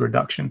big, then it's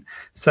reduction.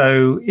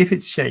 So if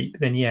it's shape,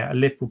 then yeah, a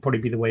lift will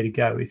probably be the way to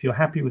go. If you're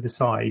happy with the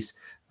size,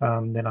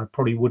 then I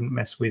probably wouldn't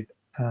mess with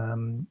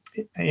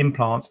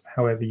implants.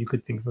 However, you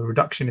could think of a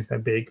reduction if they're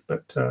big,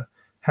 but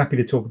happy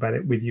to talk about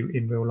it with you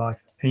in real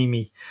life,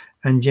 Amy.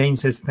 And Jane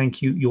says,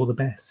 thank you. You're the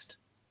best.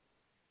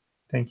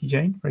 Thank you,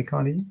 Jane. Very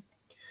kind of you.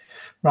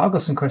 Right, I've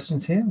got some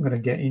questions here. I'm going to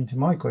get into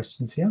my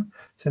questions here.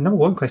 So number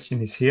one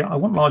question is here. I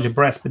want larger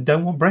breasts, but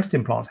don't want breast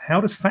implants.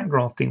 How does fat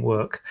grafting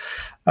work?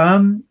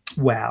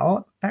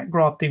 Well, fat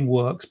grafting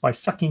works by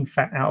sucking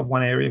fat out of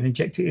one area and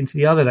inject it into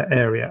the other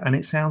area. And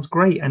it sounds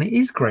great. And it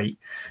is great.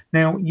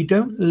 Now, you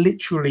don't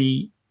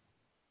literally,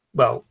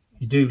 well,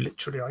 you do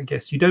literally, I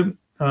guess. You don't,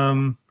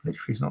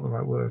 literally is not the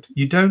right word.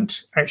 You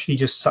don't actually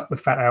just suck the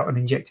fat out and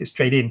inject it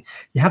straight in.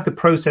 You have to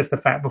process the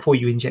fat before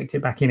you inject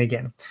it back in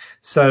again.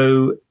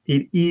 So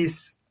it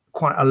is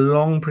quite a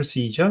long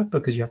procedure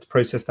because you have to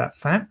process that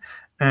fat,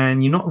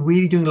 and you're not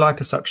really doing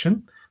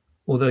liposuction,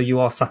 although you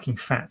are sucking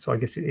fat. So I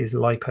guess it is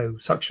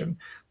liposuction,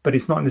 but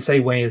it's not in the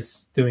same way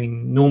as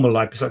doing normal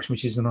liposuction,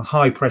 which is in a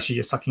high pressure,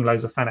 you're sucking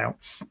loads of fat out.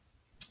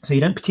 So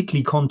you don't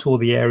particularly contour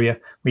the area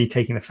where you're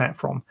taking the fat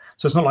from.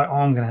 So it's not like, oh,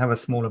 I'm going to have a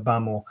smaller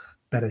bum or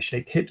better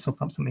shaped hips or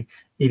something.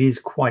 It is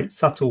quite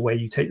subtle where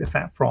you take the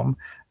fat from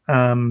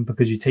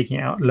because you're taking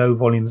it out low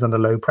volumes under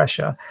low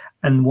pressure.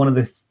 And one of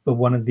the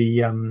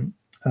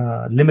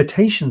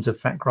limitations of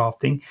fat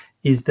grafting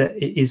is that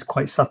it is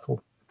quite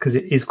subtle because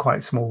it is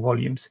quite small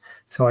volumes.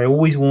 So I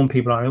always warn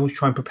people, I always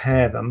try and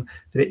prepare them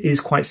that it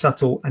is quite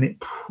subtle and it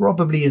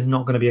probably is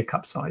not going to be a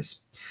cup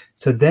size.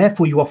 So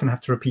therefore you often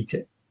have to repeat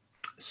it.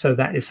 So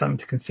that is something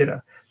to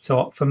consider.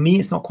 So for me,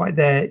 it's not quite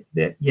there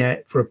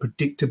yet for a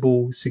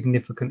predictable,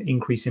 significant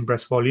increase in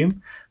breast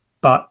volume,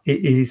 but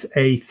it is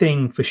a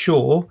thing for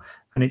sure.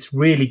 And it's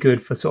really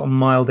good for sort of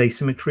mild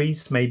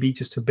asymmetries, maybe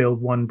just to build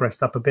one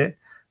breast up a bit,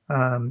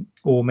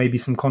 or maybe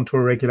some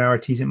contour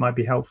irregularities. It might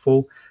be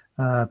helpful.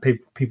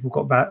 People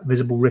got that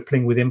visible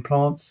rippling with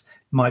implants.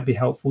 It might be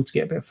helpful to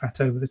get a bit of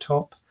fat over the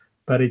top,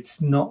 but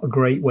it's not a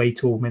great way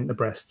to augment the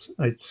breast.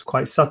 It's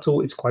quite subtle,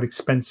 it's quite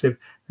expensive,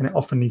 and it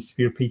often needs to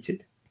be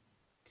repeated.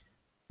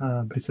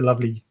 But it's a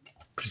lovely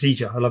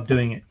procedure. I love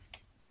doing it.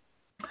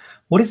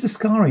 What is the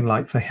scarring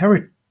like for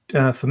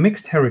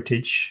mixed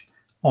heritage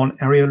on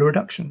areolar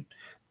reduction?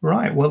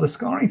 Right. Well, the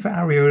scarring for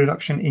areolar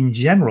reduction in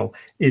general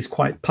is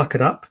quite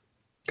puckered up.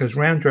 Goes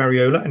round your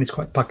areola and it's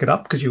quite puckered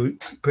up because you're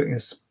putting a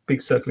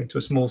big circle into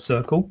a small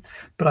circle.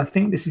 But I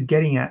think this is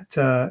getting at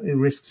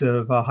risks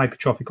of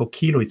hypertrophic or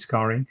keloid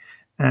scarring.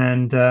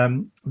 And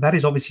that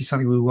is obviously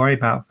something we worry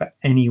about for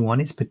anyone.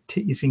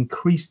 It's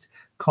increased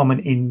common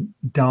in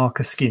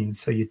darker skins.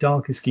 So your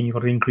darker skin, you've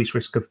got an increased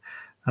risk of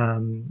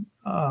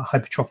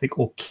hypertrophic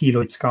or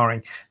keloid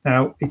scarring.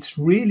 Now, it's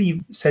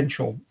really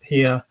central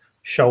here,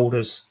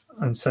 shoulders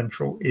and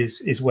central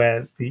is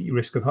where the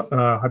risk of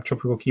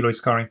hypertrophic or keloid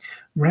scarring.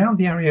 Round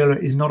the areola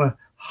is not a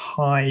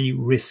high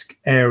risk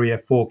area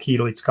for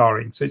keloid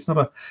scarring. So it's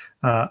not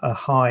a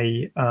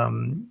high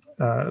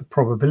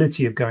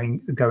probability of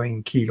going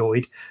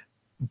keloid,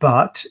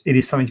 but it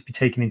is something to be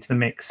taken into the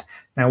mix.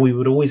 Now, we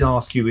would always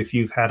ask you if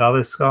you've had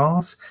other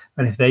scars,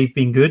 and if they've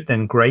been good,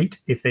 then great.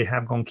 If they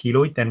have gone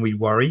keloid, then we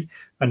worry.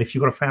 And if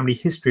you've got a family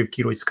history of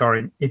keloid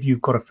scarring, if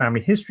you've got a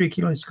family history of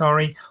keloid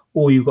scarring,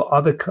 or you've got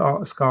other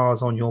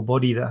scars on your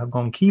body that have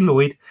gone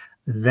keloid,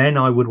 then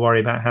I would worry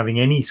about having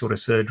any sort of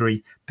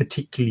surgery,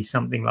 particularly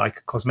something like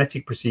a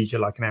cosmetic procedure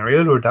like an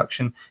areolar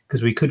reduction,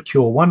 because we could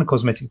cure one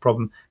cosmetic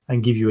problem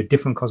and give you a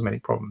different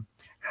cosmetic problem.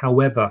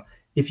 However,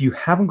 if you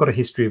haven't got a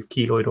history of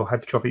keloid or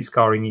hypertrophic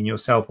scarring in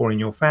yourself or in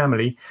your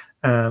family,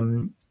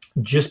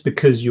 just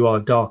because you are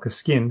darker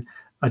skinned,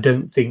 I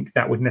don't think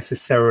that would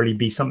necessarily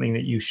be something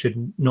that you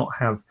should not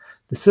have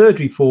the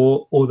surgery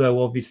for,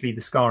 although obviously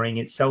the scarring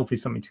itself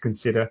is something to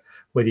consider,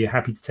 whether you're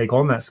happy to take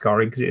on that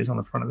scarring because it is on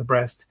the front of the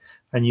breast,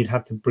 and you'd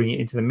have to bring it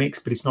into the mix,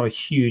 but it's not a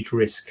huge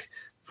risk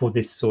for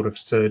this sort of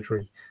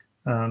surgery.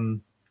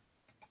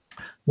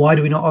 Why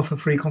do we not offer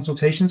free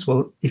consultations?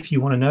 Well, if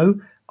you want to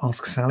know,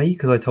 ask Sally,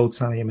 because I told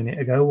Sally a minute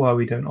ago why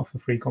we don't offer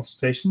free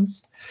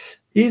consultations.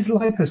 Is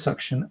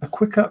liposuction a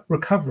quicker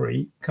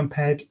recovery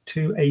compared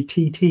to a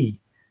TT?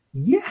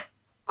 Yeah,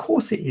 of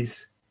course it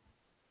is.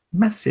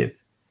 Massive.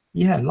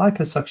 Yeah,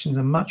 liposuction is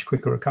a much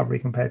quicker recovery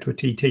compared to a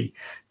TT.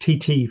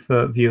 TT,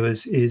 for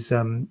viewers, is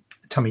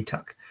tummy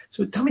tuck.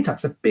 So a tummy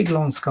tuck's a big,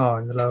 long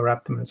scar in the lower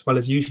abdomen, as well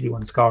as usually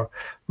one scar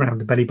around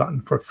the belly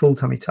button for a full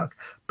tummy tuck.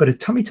 But a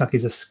tummy tuck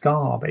is a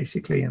scar,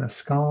 basically, and a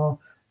scar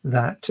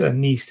that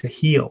needs to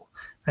heal.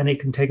 And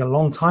it can take a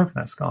long time for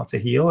that scar to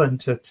heal and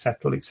to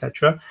settle,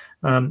 etc.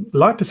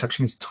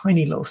 Liposuction is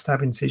tiny little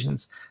stab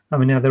incisions. I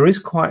mean, now there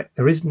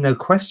is no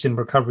question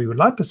recovery with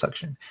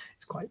liposuction.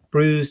 It's quite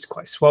bruised,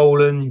 quite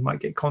swollen. You might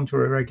get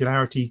contour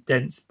irregularities,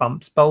 dents,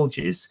 bumps,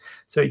 bulges.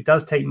 So it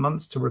does take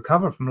months to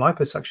recover from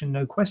liposuction,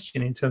 no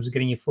question, in terms of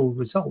getting your full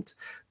result.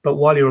 But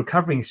while you're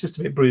recovering, it's just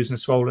a bit bruised and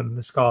swollen, and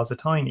the scars are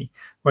tiny.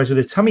 Whereas with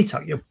a tummy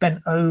tuck, you're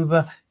bent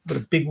over, you've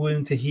got a big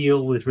wound to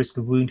heal with risk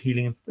of wound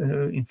healing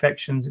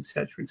infections,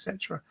 etc.,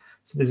 etc.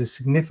 So there's a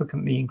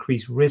significantly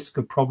increased risk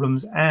of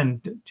problems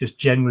and just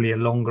generally a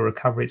longer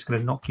recovery. It's going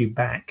to knock you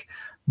back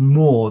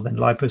more than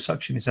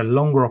liposuction. It's a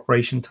longer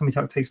operation. Tummy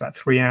tuck takes about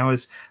 3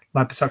 hours.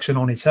 Liposuction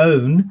on its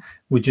own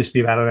would just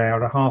be about an hour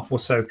and a half or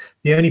so.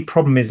 The only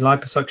problem is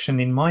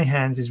liposuction in my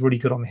hands is really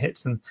good on the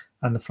hips and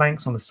the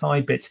flanks, on the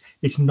side bits.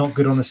 It's not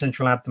good on the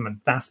central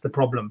abdomen. That's the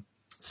problem.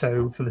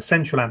 So for the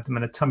central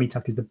abdomen, a tummy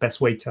tuck is the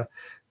best way to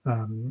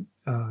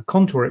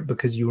contour it,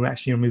 because you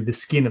actually remove the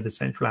skin of the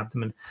central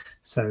abdomen.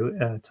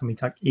 So tummy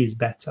tuck is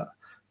better.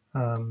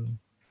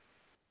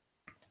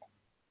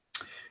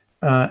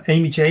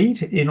 Amy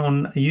Jade in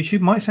on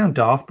YouTube, might sound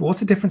daft, but what's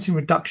the difference in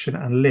reduction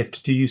and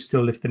lift? Do you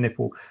still lift the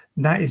nipple?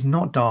 That is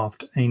not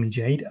daft, Amy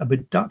Jade. A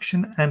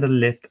reduction and a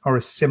lift are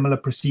a similar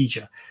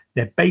procedure.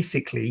 They're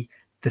basically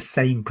the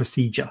same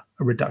procedure,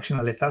 a reduction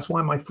and a lift. That's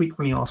why my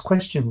frequently asked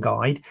question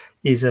guide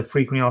is a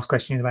frequently asked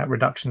questions about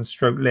reduction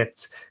stroke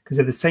lifts, because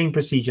they're the same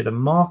procedure. The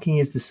marking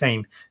is the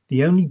same.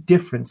 The only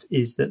difference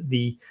is that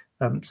the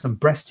some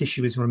breast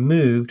tissue is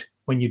removed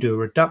when you do a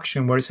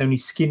reduction, whereas only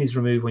skin is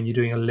removed when you're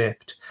doing a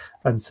lift.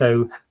 And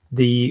so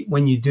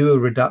when you do a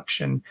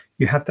reduction,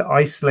 you have to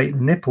isolate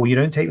the nipple. You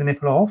don't take the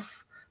nipple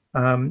off.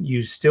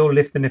 You still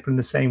lift the nipple in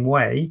the same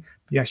way,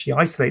 but you actually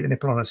isolate the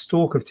nipple on a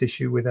stalk of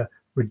tissue with a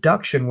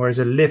reduction, whereas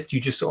a lift,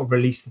 you just sort of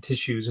release the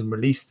tissues and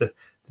release the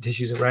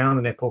tissues around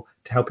the nipple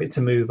to help it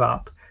to move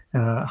up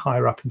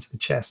higher up into the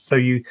chest. So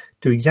you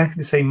do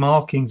exactly the same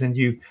markings and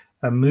you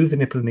move the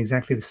nipple in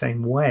exactly the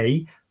same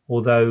way,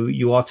 although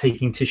you are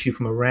taking tissue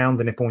from around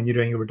the nipple when you're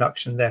doing a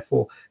reduction.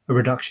 Therefore, a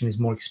reduction is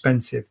more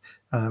expensive.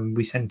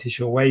 We send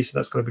tissue away, so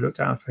that's got to be looked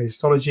at for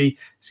histology.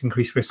 It's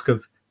increased risk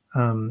of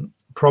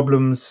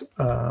problems with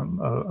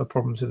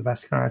the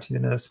vascularity, the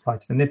nerve supply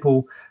to the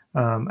nipple,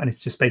 and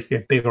it's just basically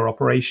a bigger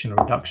operation, a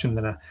reduction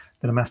than a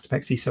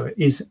mastopexy. So it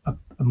is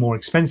a more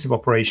expensive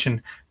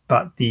operation,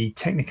 but the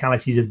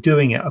technicalities of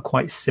doing it are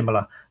quite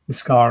similar. The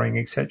scarring,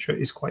 etc.,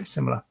 is quite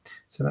similar.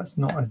 So that's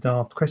not a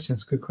daft question.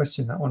 It's a good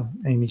question, that one,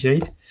 Amy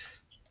Jade.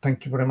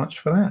 Thank you very much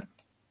for that.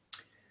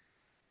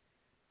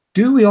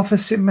 Do we offer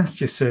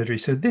Symmastia surgery?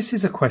 So this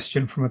is a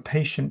question from a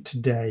patient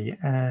today,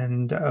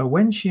 and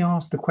when she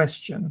asked the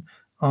question,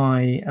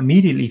 I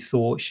immediately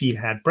thought she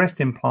had breast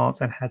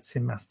implants and had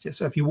Symmastia.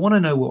 So if you want to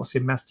know what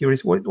Symmastia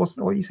is, what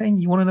are you saying?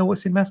 You want to know what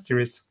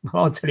Symmastia is?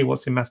 Well, I'll tell you what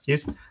Symmastia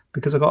is,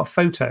 because I got a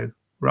photo,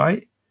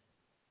 right?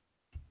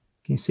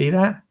 Can you see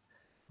that?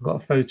 I've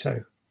got a photo.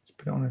 Let's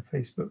put it on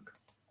Facebook.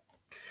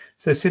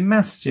 So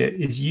Symmastia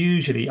is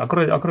usually, I've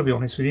got to be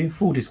honest with you,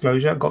 full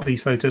disclosure, I've got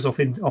these photos off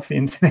the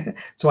internet,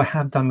 so I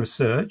have done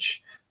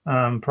research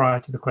prior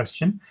to the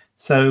question.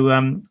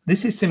 So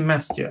this is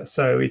Symmastia.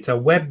 So it's a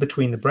web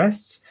between the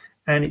breasts,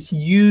 and it's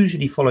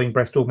usually following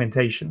breast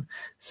augmentation.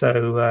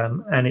 So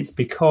and it's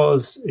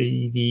because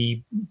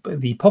the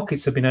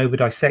pockets have been over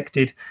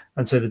dissected,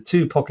 and so the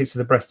two pockets of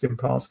the breast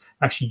implants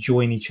actually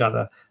join each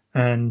other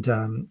and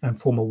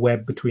form a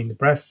web between the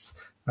breasts.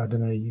 I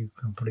don't know, you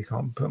probably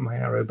can't put my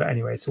arrow, but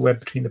anyway, it's a web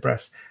between the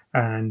breasts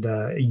and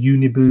a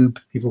uniboob,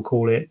 people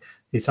call it.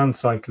 It's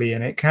unsightly,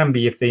 and it can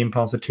be if the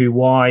implants are too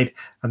wide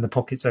and the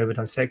pockets over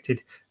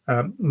dissected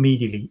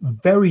immediately.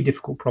 Very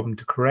difficult problem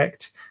to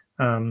correct.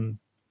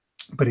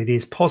 but it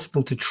is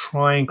possible to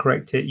try and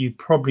correct it. You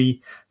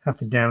probably have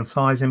to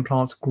downsize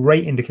implants.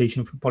 Great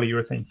indication for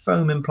polyurethane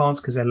foam implants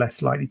because they're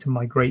less likely to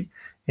migrate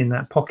in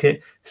that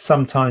pocket.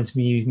 Sometimes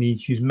we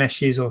need to use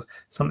meshes or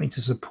something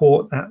to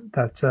support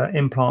that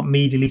implant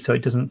medially so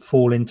it doesn't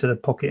fall into the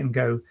pocket and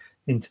go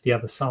into the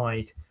other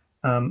side.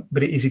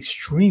 But it is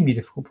extremely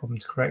difficult problem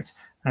to correct.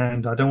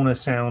 And I don't want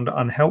to sound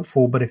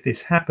unhelpful, but if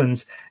this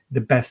happens, the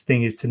best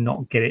thing is to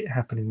not get it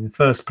happening in the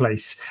first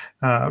place.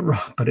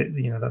 But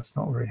that's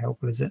not very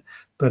helpful, is it?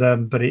 But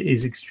it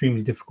is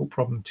extremely difficult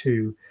problem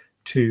to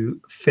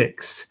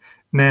fix.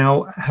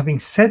 Now, having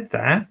said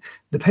that,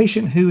 the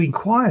patient who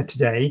inquired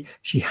today,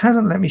 she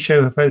hasn't let me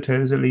show her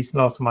photos, at least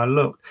last time I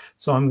looked.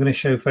 So I'm going to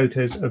show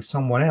photos of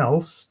someone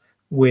else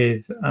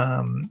with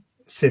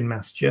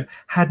Symmastia,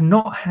 had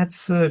not had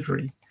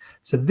surgery.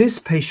 So this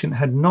patient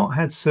had not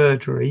had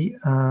surgery.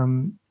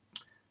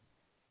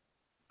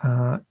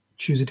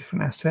 Choose a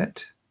different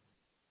asset.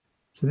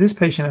 So this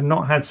patient had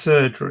not had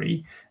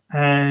surgery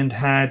and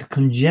had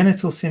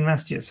congenital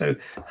Symmastia. So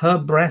her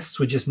breasts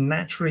were just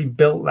naturally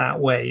built that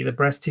way. The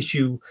breast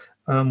tissue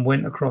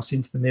went across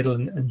into the middle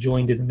and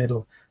joined in the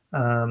middle.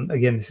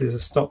 Again, this is a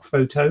stock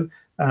photo,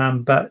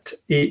 but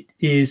it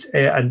is,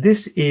 and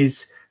this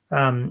is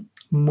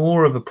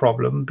more of a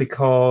problem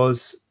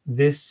because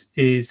this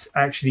is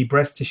actually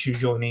breast tissue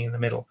joining in the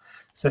middle.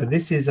 So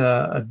this is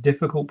a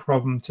difficult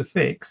problem to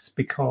fix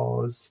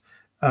because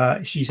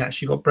she's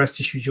actually got breast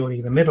tissue joining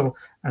in the middle,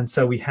 and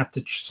so we have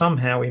to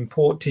somehow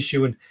import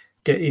tissue and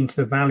get into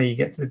the valley,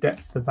 get to the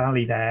depths of the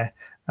valley there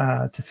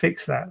to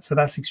fix that. So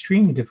that's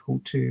extremely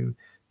difficult to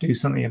do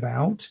something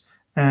about.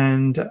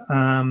 And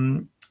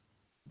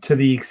to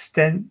the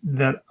extent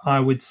that I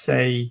would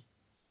say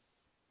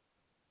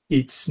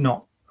it's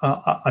not,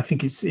 I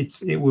think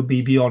it would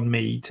be beyond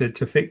me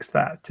to fix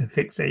that, to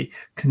fix a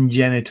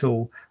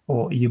congenital,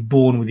 or you're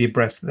born with your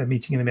breasts that they're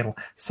meeting in the middle.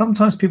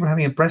 Sometimes people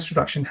having a breast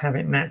reduction have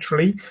it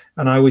naturally,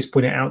 and I always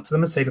point it out to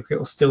them and say, look, it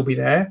will still be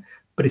there,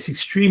 but it's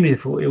extremely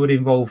difficult. It would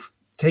involve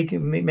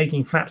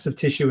making flaps of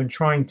tissue and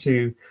trying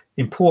to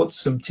import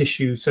some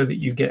tissue so that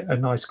you get a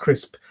nice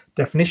crisp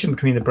definition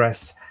between the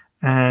breasts,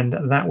 and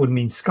that would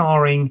mean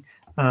scarring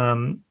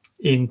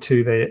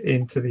into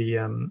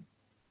the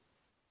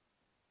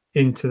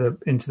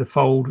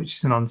fold, which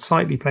is an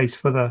unsightly place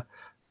for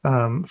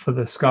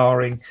the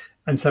scarring.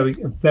 And so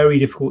very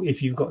difficult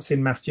if you've got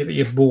Symmastia that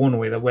you're born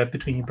with, a web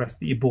between your breasts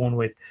that you're born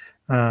with.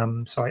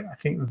 So I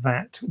think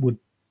that would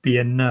be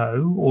a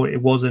no, or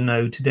it was a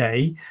no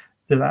today.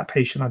 That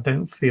patient, I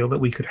don't feel that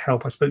we could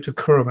help. I spoke to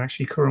Kuram.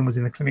 Actually, Kuram was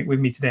in the clinic with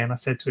me today, and I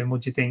said to him,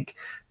 what do you think?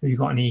 Have you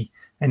got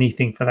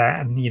anything for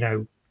that?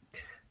 And,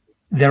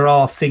 there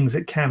are things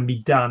that can be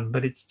done,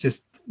 but it's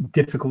just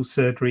difficult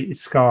surgery.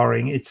 It's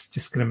scarring. It's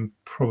just going to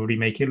probably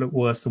make it look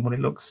worse than what it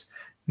looks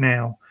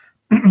now.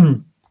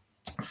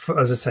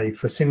 As I say,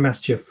 for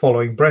Symmastia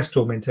following breast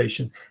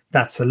augmentation,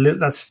 that's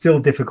still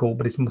difficult,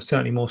 but it's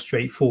certainly more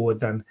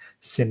straightforward than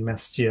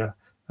Symmastia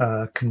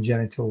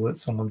congenital that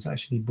someone's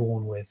actually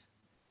born with.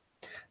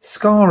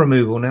 Scar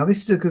removal. Now,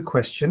 this is a good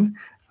question.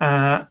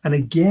 And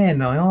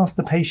again, I asked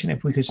the patient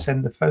if we could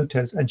send the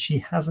photos, and she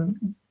hasn't.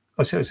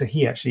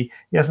 He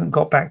hasn't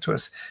got back to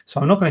us. So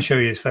I'm not going to show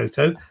you his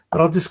photo,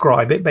 but I'll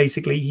describe it.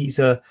 Basically, he's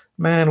a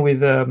man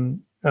with a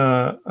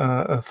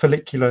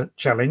follicular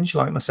challenge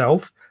like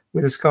myself,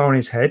 with a scar on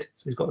his head.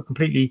 So he's got a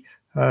completely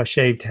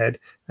shaved head,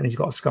 and he's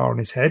got a scar on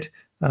his head.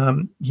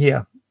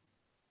 Here,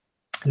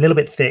 a little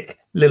bit thick,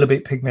 a little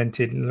bit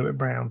pigmented, a little bit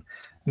brown.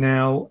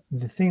 Now,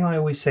 the thing I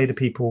always say to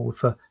people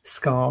for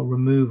scar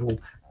removal,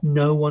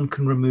 no one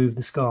can remove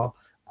the scar.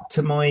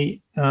 To my,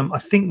 I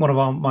think one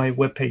of my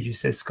web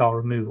pages says scar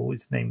removal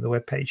is the name of the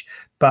web page,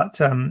 but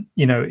you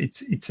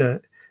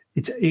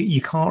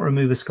can't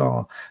remove a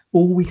scar.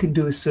 All we can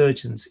do as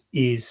surgeons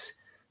is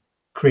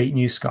create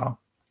new scar.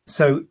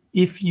 So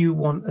if you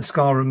want a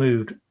scar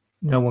removed,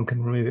 no one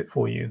can remove it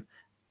for you.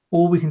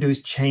 All we can do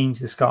is change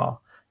the scar.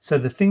 So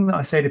the thing that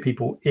I say to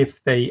people,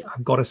 if they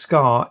have got a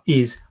scar,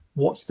 is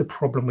what's the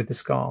problem with the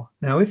scar?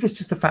 Now, if it's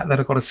just the fact that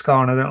I've got a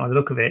scar and I don't like the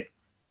look of it,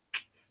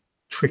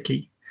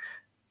 tricky.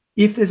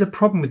 If there's a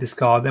problem with the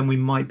scar, then we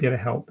might be able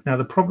to help. Now,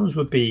 the problems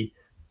would be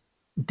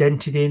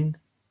dented in,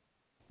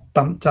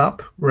 bumped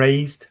up,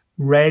 raised,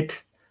 red,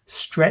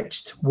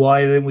 stretched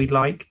wider than we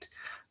liked,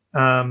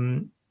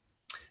 in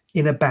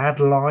a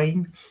bad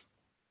line,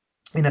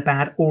 in a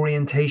bad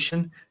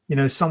orientation,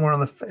 somewhere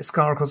on the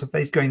scar across the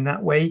face going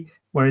that way,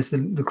 whereas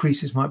the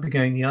creases might be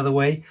going the other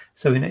way.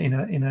 So in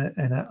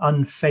an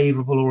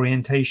unfavorable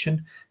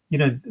orientation,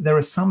 there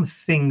are some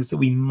things that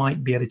we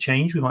might be able to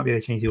change. We might be able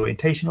to change the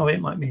orientation of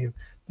it,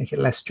 make it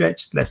less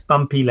stretched, less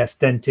bumpy, less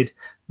dented.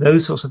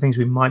 Those sorts of things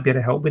we might be able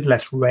to help with,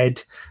 less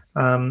red.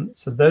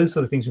 So those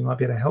sort of things we might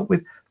be able to help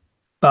with.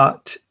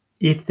 But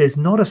if there's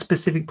not a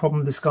specific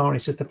problem with the scar, and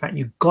it's just the fact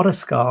you've got a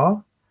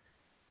scar,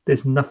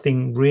 there's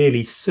nothing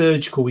really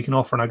surgical we can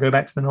offer. And I go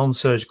back to the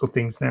non-surgical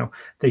things now.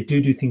 They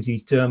do things,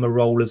 these derma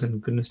rollers,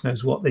 and goodness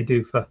knows what they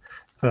do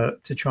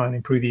to try and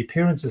improve the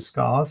appearance of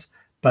scars.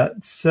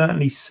 But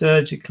certainly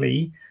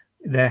surgically,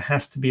 there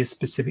has to be a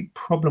specific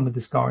problem with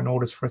the scar in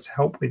order for us to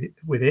help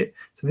with it.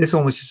 So this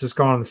one was just a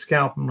scar on the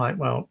scalp. I'm like,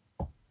 well,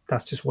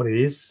 that's just what it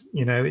is.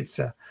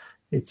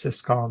 It's a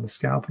scar on the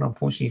scalp, and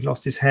unfortunately he's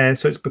lost his hair,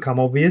 so it's become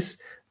obvious.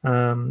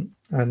 And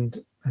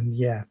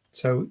yeah,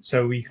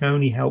 so we can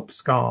only help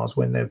scars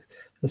when they've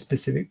a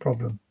specific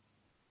problem.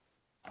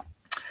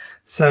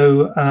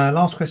 So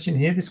last question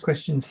here. This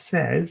question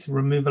says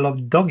removal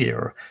of dog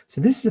ear. So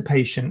this is a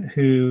patient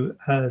who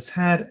has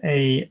had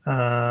a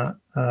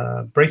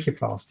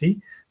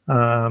brachioplasty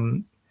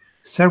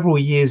several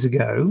years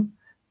ago,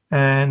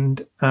 and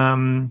she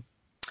had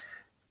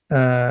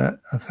a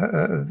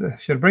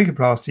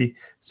brachioplasty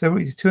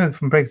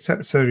from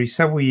brachioplasty surgery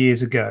several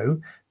years ago.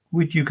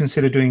 Would you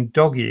consider doing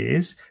dog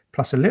ears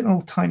plus a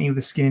little tightening of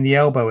the skin in the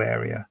elbow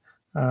area?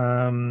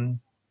 The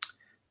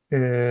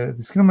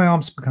skin on my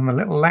arms has become a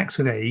little lax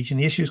with age, and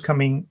the issue is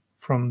coming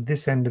from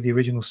this end of the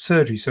original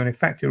surgery. So in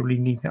fact, you're really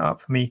neatening it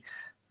up for me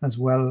as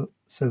well,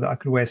 so that I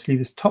could wear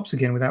sleeveless tops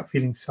again without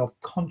feeling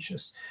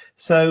self-conscious.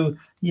 So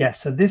yeah,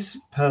 so this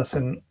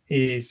person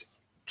is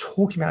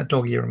talking about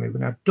dog ear removal.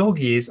 Now, dog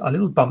ears are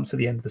little bumps at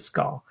the end of the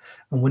scar,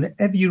 and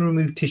whenever you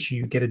remove tissue,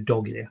 you get a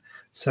dog ear.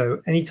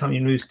 So anytime you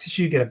remove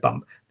tissue, you get a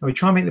bump. Now we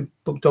try and make the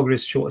dog ear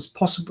as short as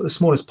possible, as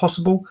small as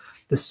possible.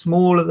 The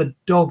smaller the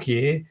dog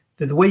ear,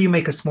 the way you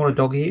make a smaller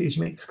dog ear is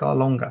you make the scar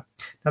longer.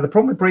 Now, the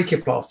problem with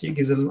brachioplasty, it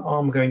gives an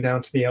arm going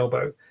down to the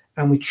elbow,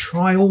 and we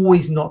try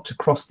always not to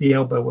cross the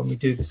elbow when we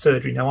do the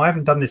surgery. Now, I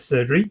haven't done this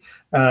surgery.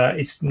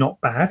 It's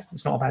not bad.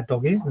 It's not a bad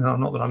dog ear. No,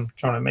 not that I'm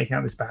trying to make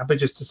out this bad, but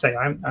just to say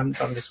I haven't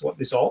done this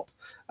op.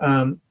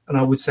 And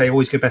I would say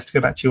always best to go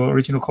back to your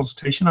original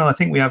consultation. And I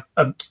think we have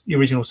the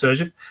original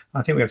surgeon.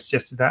 I think we have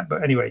suggested that.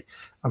 But anyway,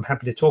 I'm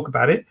happy to talk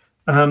about it.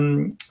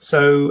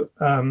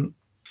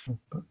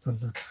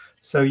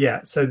 So yeah,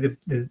 so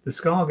the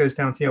scar goes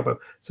down to the elbow.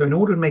 So in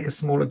order to make a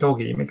smaller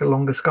dog ear, you make a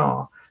longer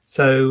scar.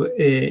 So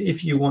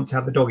if you want to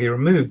have the dog ear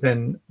removed,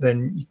 then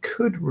you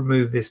could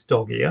remove this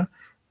dog ear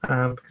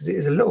because it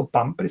is a little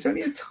bump, but it's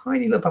only a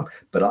tiny little bump.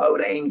 But I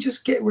would aim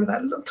just get rid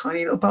of that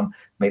tiny little bump,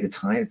 make the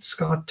tired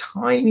scar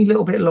tiny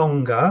little bit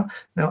longer.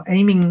 Now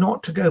aiming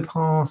not to go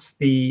past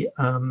the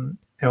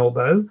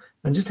elbow,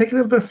 and just take a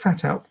little bit of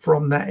fat out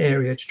from that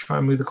area to try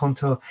and move the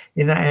contour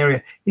in that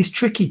area. It's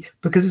tricky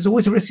because there's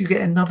always a risk you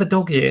get another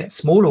dog ear,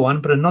 smaller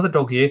one, but another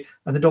dog ear,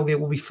 and the dog ear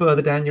will be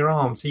further down your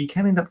arm. So you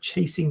can end up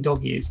chasing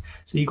dog ears.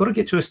 So you've got to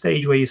get to a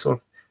stage where you sort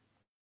of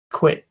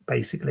quit,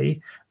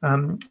 basically.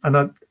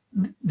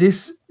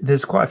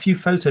 There's quite a few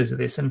photos of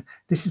this, and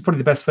this is probably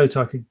the best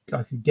photo I could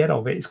get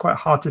of it. It's quite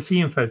hard to see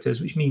in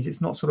photos, which means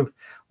it's not sort of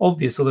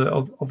obvious, although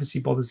it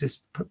obviously bothers this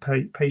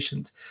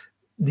patient.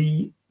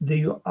 The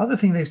other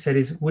thing they've said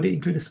is, would it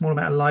include a small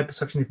amount of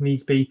liposuction if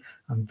needs be?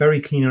 I'm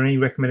very keen on any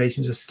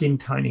recommendations of skin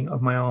tightening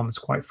of my arms,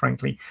 quite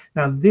frankly.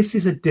 Now, this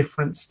is a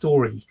different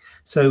story.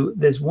 So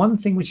there's one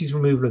thing which is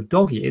removal of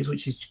dog ears,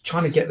 which is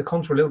trying to get the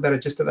contour a little better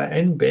just at that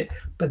end bit.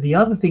 But the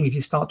other thing, if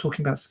you start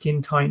talking about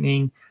skin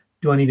tightening,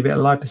 do I need a bit of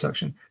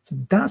liposuction? So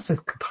that's a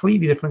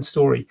completely different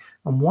story.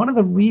 And one of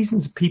the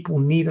reasons people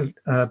need a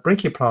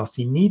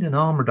brachioplasty, need an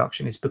arm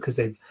reduction, is because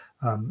they've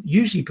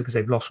usually because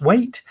they've lost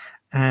weight,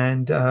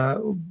 and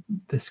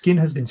the skin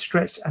has been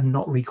stretched and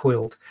not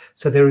recoiled.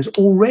 So there is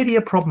already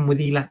a problem with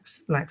the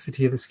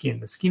laxity of the skin.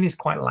 The skin is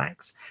quite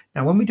lax.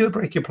 Now, when we do a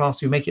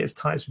brachioplasty, we make it as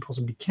tight as we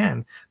possibly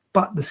can,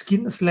 but the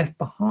skin that's left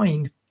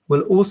behind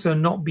will also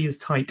not be as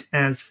tight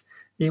as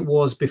it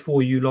was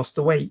before you lost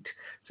the weight.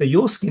 So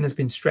your skin has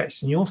been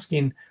stretched, and your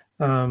skin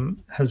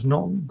has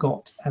not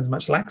got as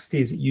much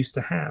laxity as it used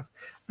to have.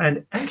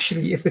 And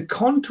actually, if the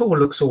contour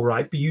looks all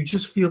right, but you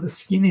just feel the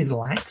skin is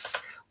lax,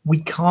 we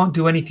can't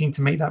do anything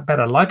to make that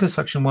better.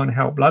 Liposuction won't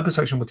help.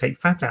 Liposuction will take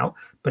fat out,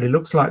 but it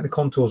looks like the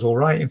contour's all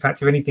right. In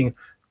fact, if anything,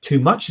 too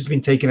much has been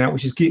taken out,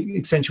 which has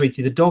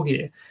accentuated the dog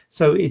ear.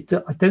 So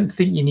I don't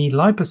think you need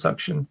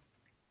liposuction.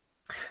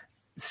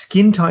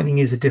 Skin tightening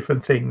is a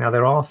different thing. Now,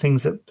 there are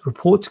things that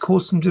report to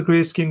cause some degree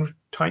of skin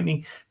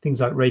tightening,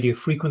 things like radio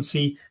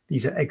frequency.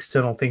 These are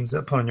external things that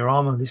are put on your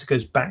arm, and this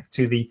goes back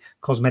to the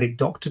cosmetic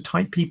doctor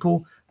type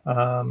people.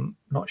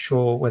 Not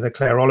sure whether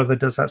Claire Oliver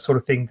does that sort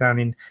of thing down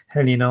in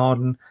Helion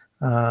Arden.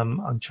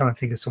 I'm trying to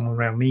think of someone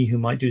around me who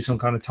might do some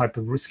kind of type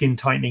of skin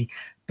tightening,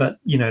 but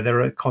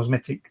there are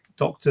cosmetic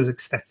doctors,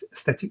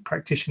 aesthetic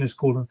practitioners,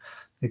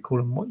 they call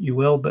them what you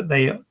will, but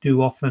they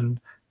do often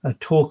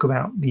talk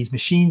about these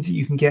machines that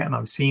you can get, and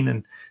I've seen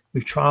and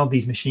we've trialed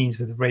these machines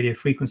with radio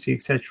frequency,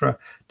 etc.,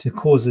 to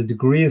cause a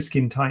degree of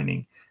skin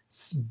tightening.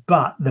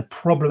 But the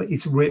problem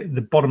is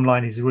the bottom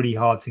line is really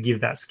hard to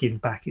give that skin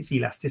back its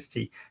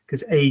elasticity,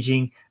 because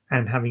aging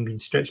and having been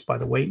stretched by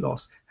the weight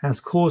loss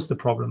has caused the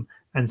problem.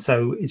 And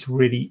so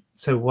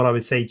what I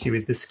would say to you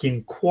is the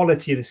skin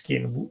quality of the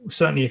skin,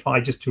 certainly if I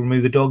just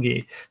remove the dog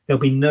ear, there'll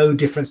be no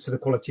difference to the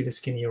quality of the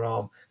skin of your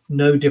arm,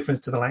 no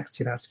difference to the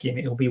laxity of that skin.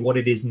 It'll be what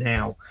it is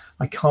now.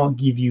 I can't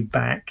give you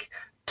back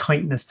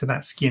tightness to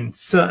that skin,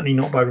 certainly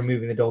not by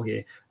removing the dog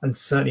ear, and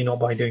certainly not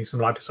by doing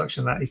some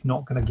liposuction. That is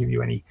not going to give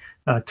you any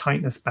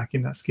tightness back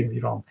in that skin of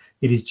your arm.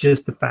 It is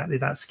just the fact that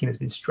that skin has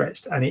been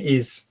stretched, and it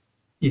is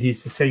it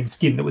is the same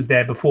skin that was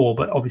there before,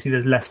 but obviously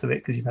there's less of it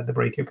because you've had the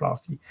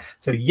brachioplasty.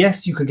 So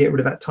yes, you could get rid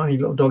of that tiny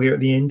little dog ear at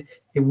the end.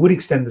 It would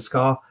extend the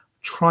scar.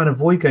 Try and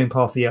avoid going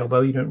past the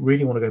elbow. You don't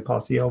really want to go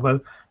past the elbow,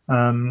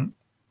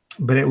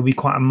 but it will be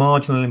quite a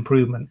marginal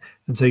improvement.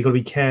 And so you've got to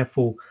be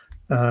careful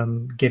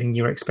getting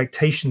your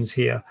expectations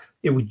here.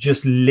 It would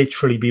just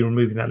literally be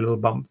removing that little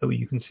bump that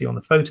you can see on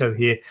the photo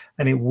here,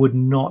 and it would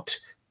not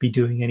be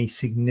doing any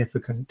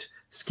significant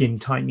skin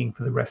tightening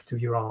for the rest of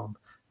your arm.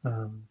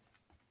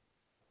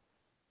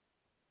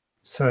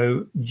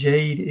 So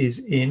Jade is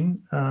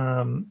in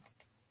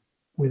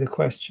with a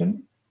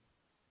question.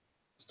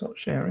 Stop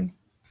sharing.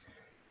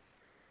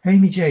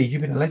 Amy Jade,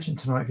 you've been a legend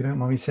tonight, if you don't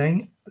mind me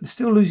saying.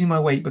 Still losing my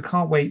weight, but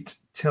can't wait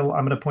till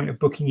I'm at a point of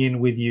booking in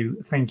with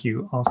you. Thank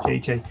you. Ask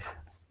JJ.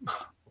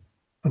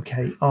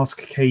 Okay, ask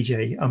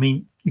KJ. I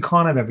mean, you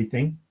can't have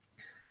everything.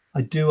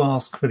 I do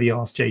ask for the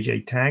Ask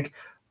JJ tag.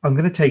 I'm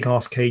going to take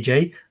Ask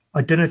KJ.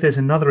 I don't know if there's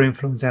another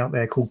influencer out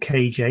there called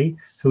KJ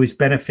who is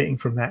benefiting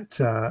from that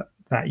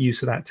that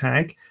use of that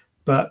tag,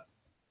 but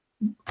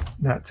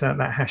that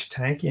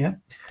hashtag, yeah.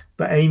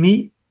 But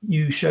Amy,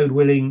 you showed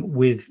willing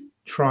with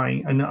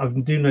trying, and I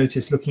do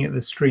notice looking at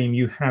the stream,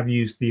 you have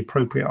used the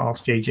appropriate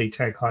Ask JJ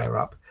tag higher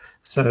up.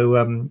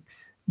 So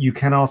you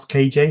can ask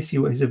KJ, see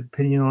what his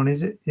opinion on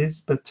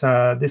is. But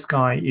this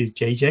guy is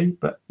JJ,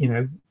 but you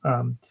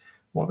know,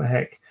 what the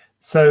heck.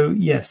 So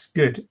yes,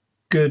 good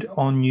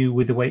on you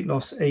with the weight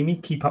loss, Amy.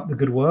 Keep up the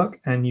good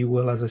work, and you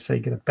will, as I say,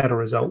 get a better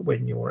result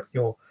when you're at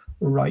your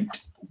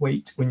right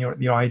weight, when you're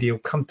at your ideal,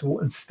 comfortable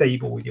and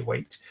stable with your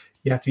weight.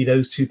 You have to be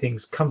those two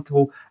things,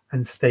 comfortable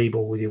and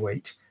stable with your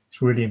weight.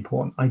 It's really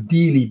important.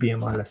 Ideally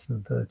BMI less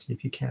than 30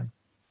 if you can.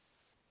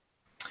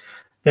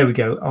 There we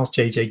go. Ask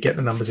JJ, get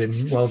the numbers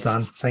in. Well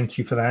done. Thank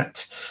you for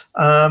that.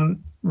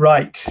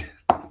 Right.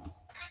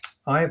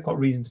 I have got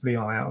reason to believe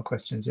I'm out of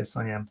questions. Yes,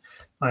 I am.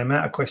 I'm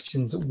out of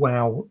questions.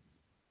 Wow,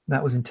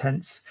 that was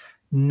intense.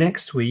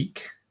 Next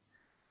week,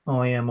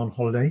 I am on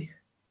holiday.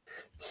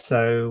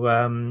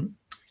 So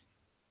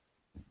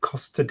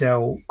Costa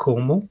del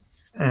Cornwall.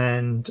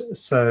 And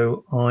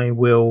so I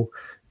will...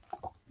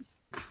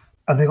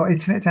 Have they got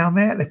internet down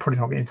there? They're probably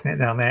not got internet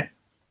down there.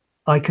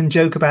 I can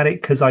joke about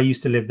it because I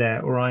used to live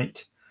there, all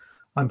right?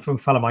 I'm from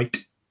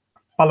Fulhamite.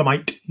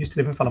 Used to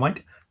live in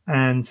Fulhamite.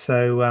 And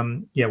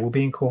so, yeah, we'll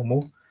be in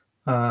Cornwall.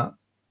 I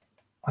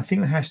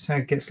think the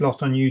hashtag gets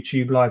lost on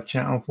YouTube live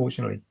chat,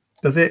 unfortunately.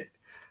 Does it?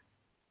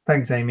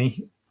 Thanks,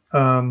 Amy.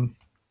 Yeah,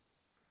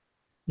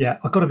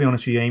 I've got to be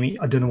honest with you, Amy.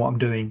 I don't know what I'm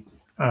doing.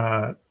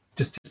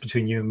 Just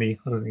between you and me.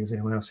 I don't think there's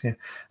anyone else here.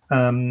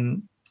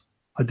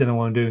 I don't know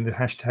what I'm doing with the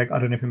hashtag. I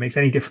don't know if it makes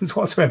any difference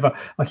whatsoever.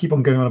 I keep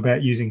on going on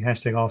about using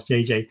hashtag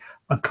AskJJ.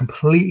 I've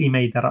completely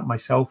made that up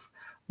myself,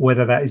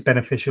 whether that is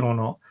beneficial or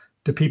not.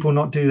 Do people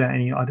not do that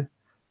any? I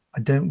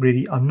don't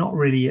really. I'm not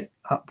really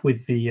up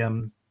with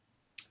the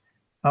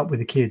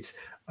kids.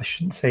 I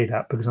shouldn't say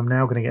that because I'm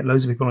now going to get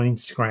loads of people on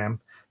Instagram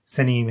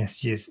sending me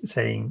messages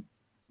saying,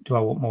 "Do I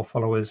want more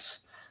followers?"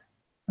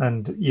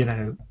 and you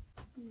know,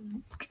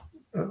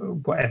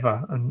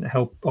 whatever, and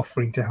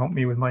offering to help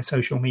me with my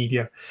social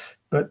media.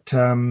 But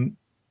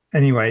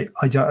anyway,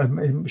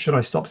 should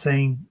I stop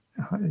saying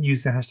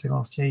use the hashtag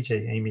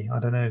AskJJ, Amy? I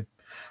don't know.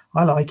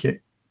 I like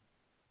it.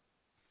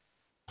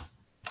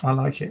 I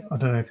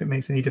don't know if it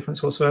makes any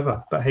difference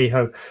whatsoever. But hey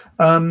ho.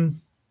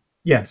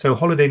 Yeah. So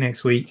holiday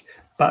next week,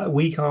 but a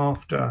week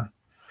after.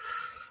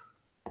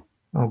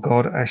 Oh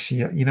God,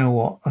 actually, you know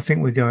what? I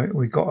think we're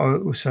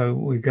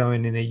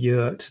going in a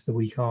yurt the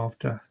week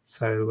after.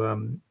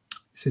 So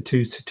it's a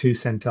two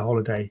center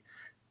holiday.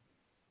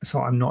 So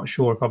I'm not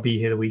sure if I'll be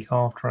here the week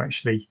after,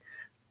 actually,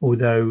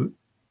 although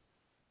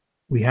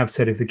we have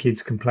said if the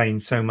kids complain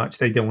so much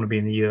they don't want to be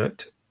in the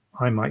yurt,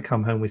 I might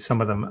come home with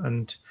some of them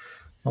and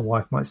my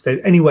wife might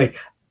stay. Anyway,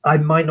 I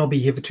might not be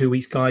here for 2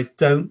 weeks, guys.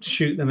 Don't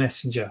shoot the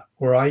messenger,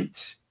 all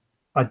right?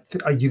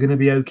 You're going to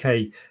be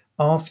okay.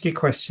 Ask your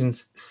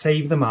questions,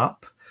 save them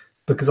up,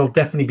 because I'll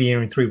definitely be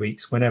here in 3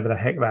 weeks, whenever the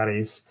heck that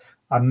is.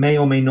 I may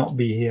or may not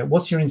be here.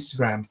 What's your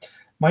Instagram?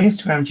 My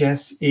Instagram,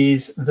 Jess,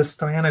 is the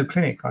Staiano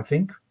Clinic, I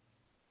think.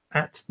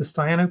 At the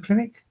Staiano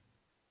Clinic,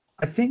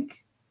 I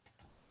think.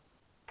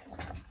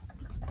 I'm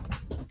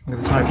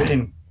going to type it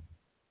in.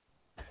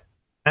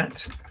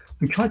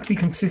 We try to be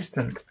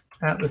consistent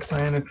at the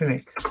Staiano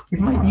Clinic.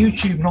 Is my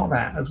YouTube not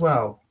that as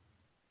well?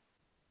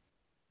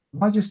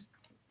 Have I just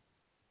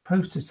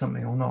posted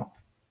something or not?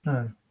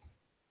 No.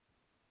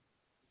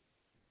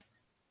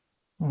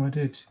 Oh, I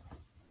did.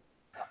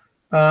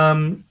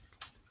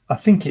 I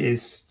think it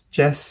is.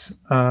 Jess,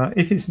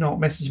 if it's not,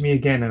 message me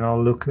again and I'll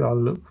look. I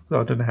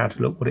don't know how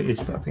to look what it is,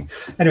 but I think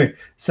anyway.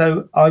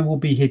 So I will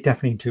be here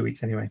definitely in 2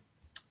 weeks. Anyway,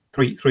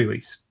 three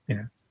weeks. You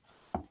know,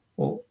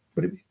 or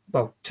would it be?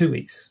 Well, 2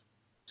 weeks.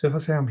 So if I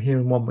say I'm here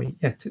in 1 week,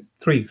 yeah,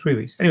 three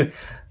weeks. Anyway,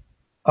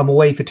 I'm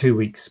away for 2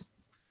 weeks,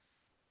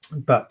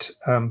 but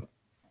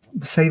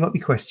save up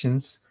your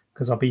questions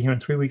because I'll be here in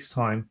 3 weeks'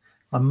 time.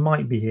 I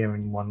might be here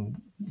in 1,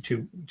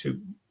 2.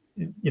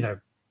 You know,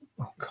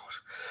 oh God.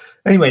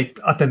 Anyway,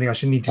 I don't think I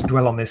should need to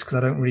dwell on this because I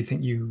don't really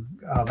think you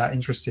are that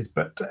interested.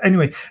 But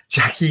anyway,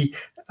 Jackie,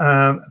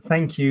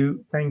 Thank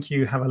you.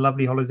 Have a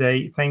lovely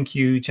holiday. Thank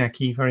you,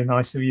 Jackie. Very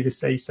nice of you to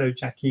say so,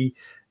 Jackie.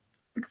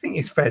 I think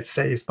it's fair to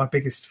say is my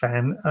biggest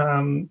fan,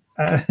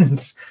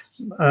 and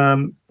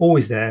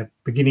always there,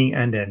 beginning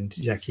and end,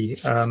 Jackie.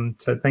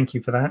 So thank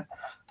you for that.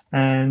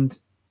 And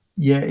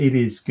yeah, it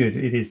is good.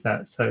 It is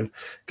that. So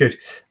good.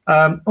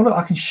 Oh look,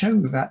 I can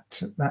show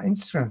that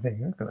Instagram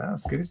thing. Look at that.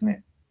 That's good, isn't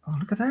it? Oh,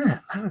 look at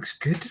that. That looks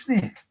good,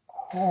 doesn't it?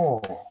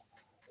 Oh,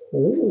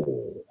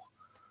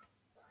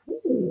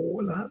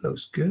 that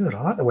looks good.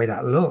 I like the way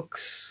that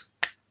looks.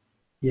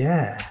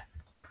 Yeah,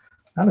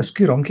 that looks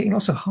good. I'm getting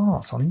lots of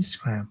hearts on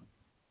Instagram.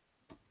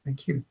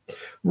 Thank you.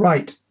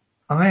 Right,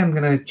 I am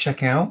going to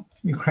check out.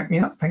 You crack me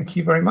up. Thank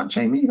you very much,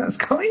 Amy. That's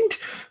kind.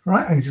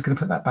 Right, I'm just going to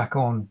put that back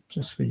on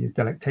just for your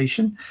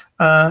delectation.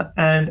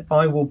 And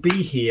I will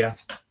be here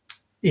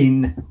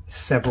in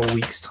several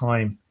weeks'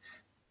 time,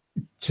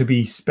 to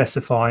be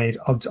specified.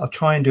 I'll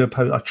try and do a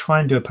post. I'll try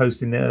and do a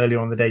post in there earlier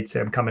on the day to say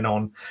I'm coming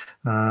on,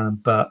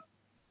 but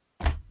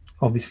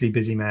obviously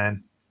busy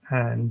man,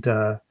 and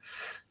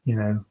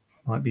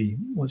might be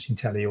watching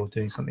telly or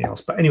doing something else.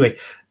 But anyway,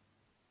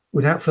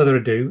 without further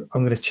ado,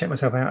 I'm going to check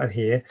myself out of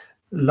here.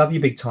 Love you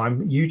big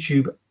time.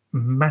 YouTube,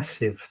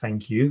 massive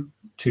thank you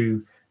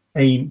to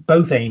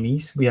both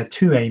Amy's. We had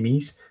two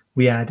Amy's.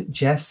 We had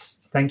Jess.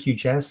 Thank you,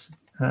 Jess.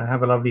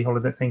 Have a lovely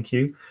holiday. Thank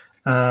you.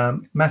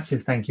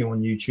 Massive thank you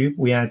on YouTube.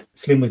 We had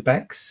Slim with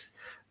Bex,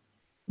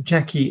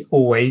 Jackie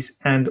always,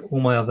 and all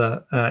my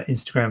other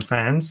Instagram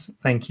fans.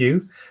 Thank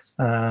you.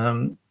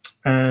 And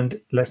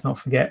let's not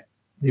forget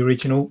the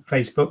original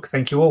Facebook.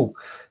 Thank you all.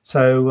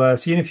 So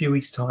see you in a few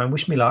weeks' time.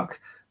 Wish me luck.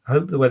 I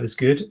hope the weather's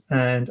good,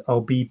 and I'll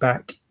be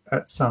back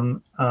at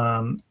some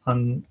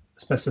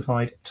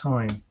unspecified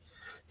time.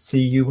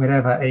 See you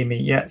whenever,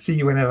 Amy. Yeah, see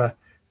you whenever.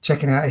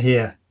 Checking out of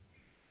here.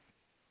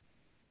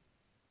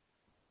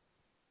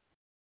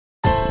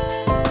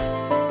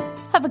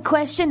 Have a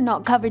question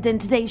not covered in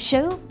today's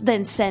show?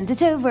 Then send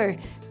it over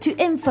to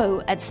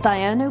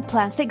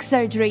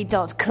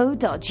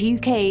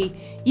info@staianoplasticsurgery.co.uk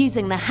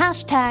using the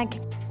hashtag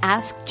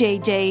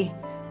AskJJ.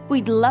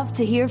 We'd love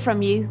to hear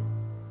from you.